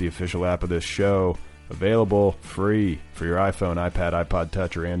People app, the official app of this show. Available free for your iPhone, iPad, iPod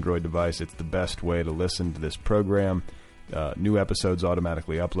Touch, or Android device. It's the best way to listen to this program. New episodes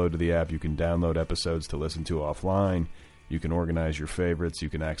automatically upload to the app. You can download episodes to listen to offline. You can organize your favorites. You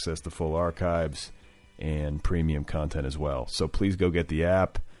can access the full archives and premium content as well. So please go get the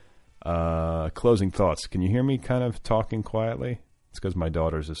app. Closing thoughts. Can you hear me kind of talking quietly? It's because my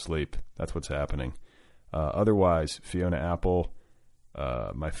daughter's asleep. That's what's happening. Otherwise, Fiona Apple,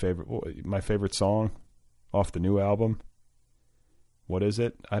 my favorite song off the new album. What is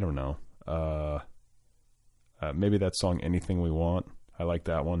it? I don't know. Maybe that song Anything We Want. I like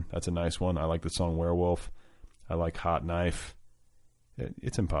that one. That's a nice one. I like the song Werewolf. I like Hot Knife.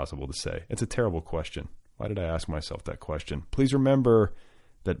 It's impossible to say. It's a terrible question. Why did I ask myself that question? Please remember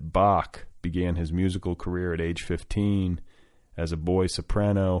that Bach began his musical career at age 15 as a boy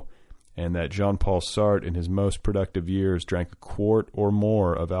soprano, and that Jean-Paul Sartre, in his most productive years, drank a quart or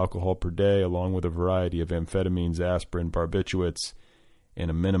more of alcohol per day, along with a variety of amphetamines, aspirin, barbiturates, and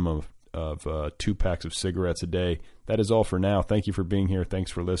a minimum of 2 packs of cigarettes a day. That is all for now. Thank you for being here.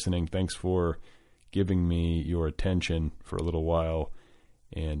 Thanks for listening. Thanks for giving me your attention for a little while,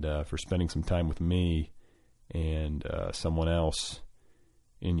 and for spending some time with me and someone else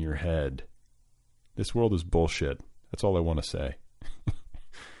in your head. This world is bullshit. That's all I want to say.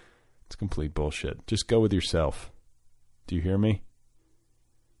 It's complete bullshit. Just go with yourself. Do you hear me?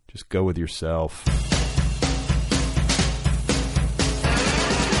 Just go with yourself.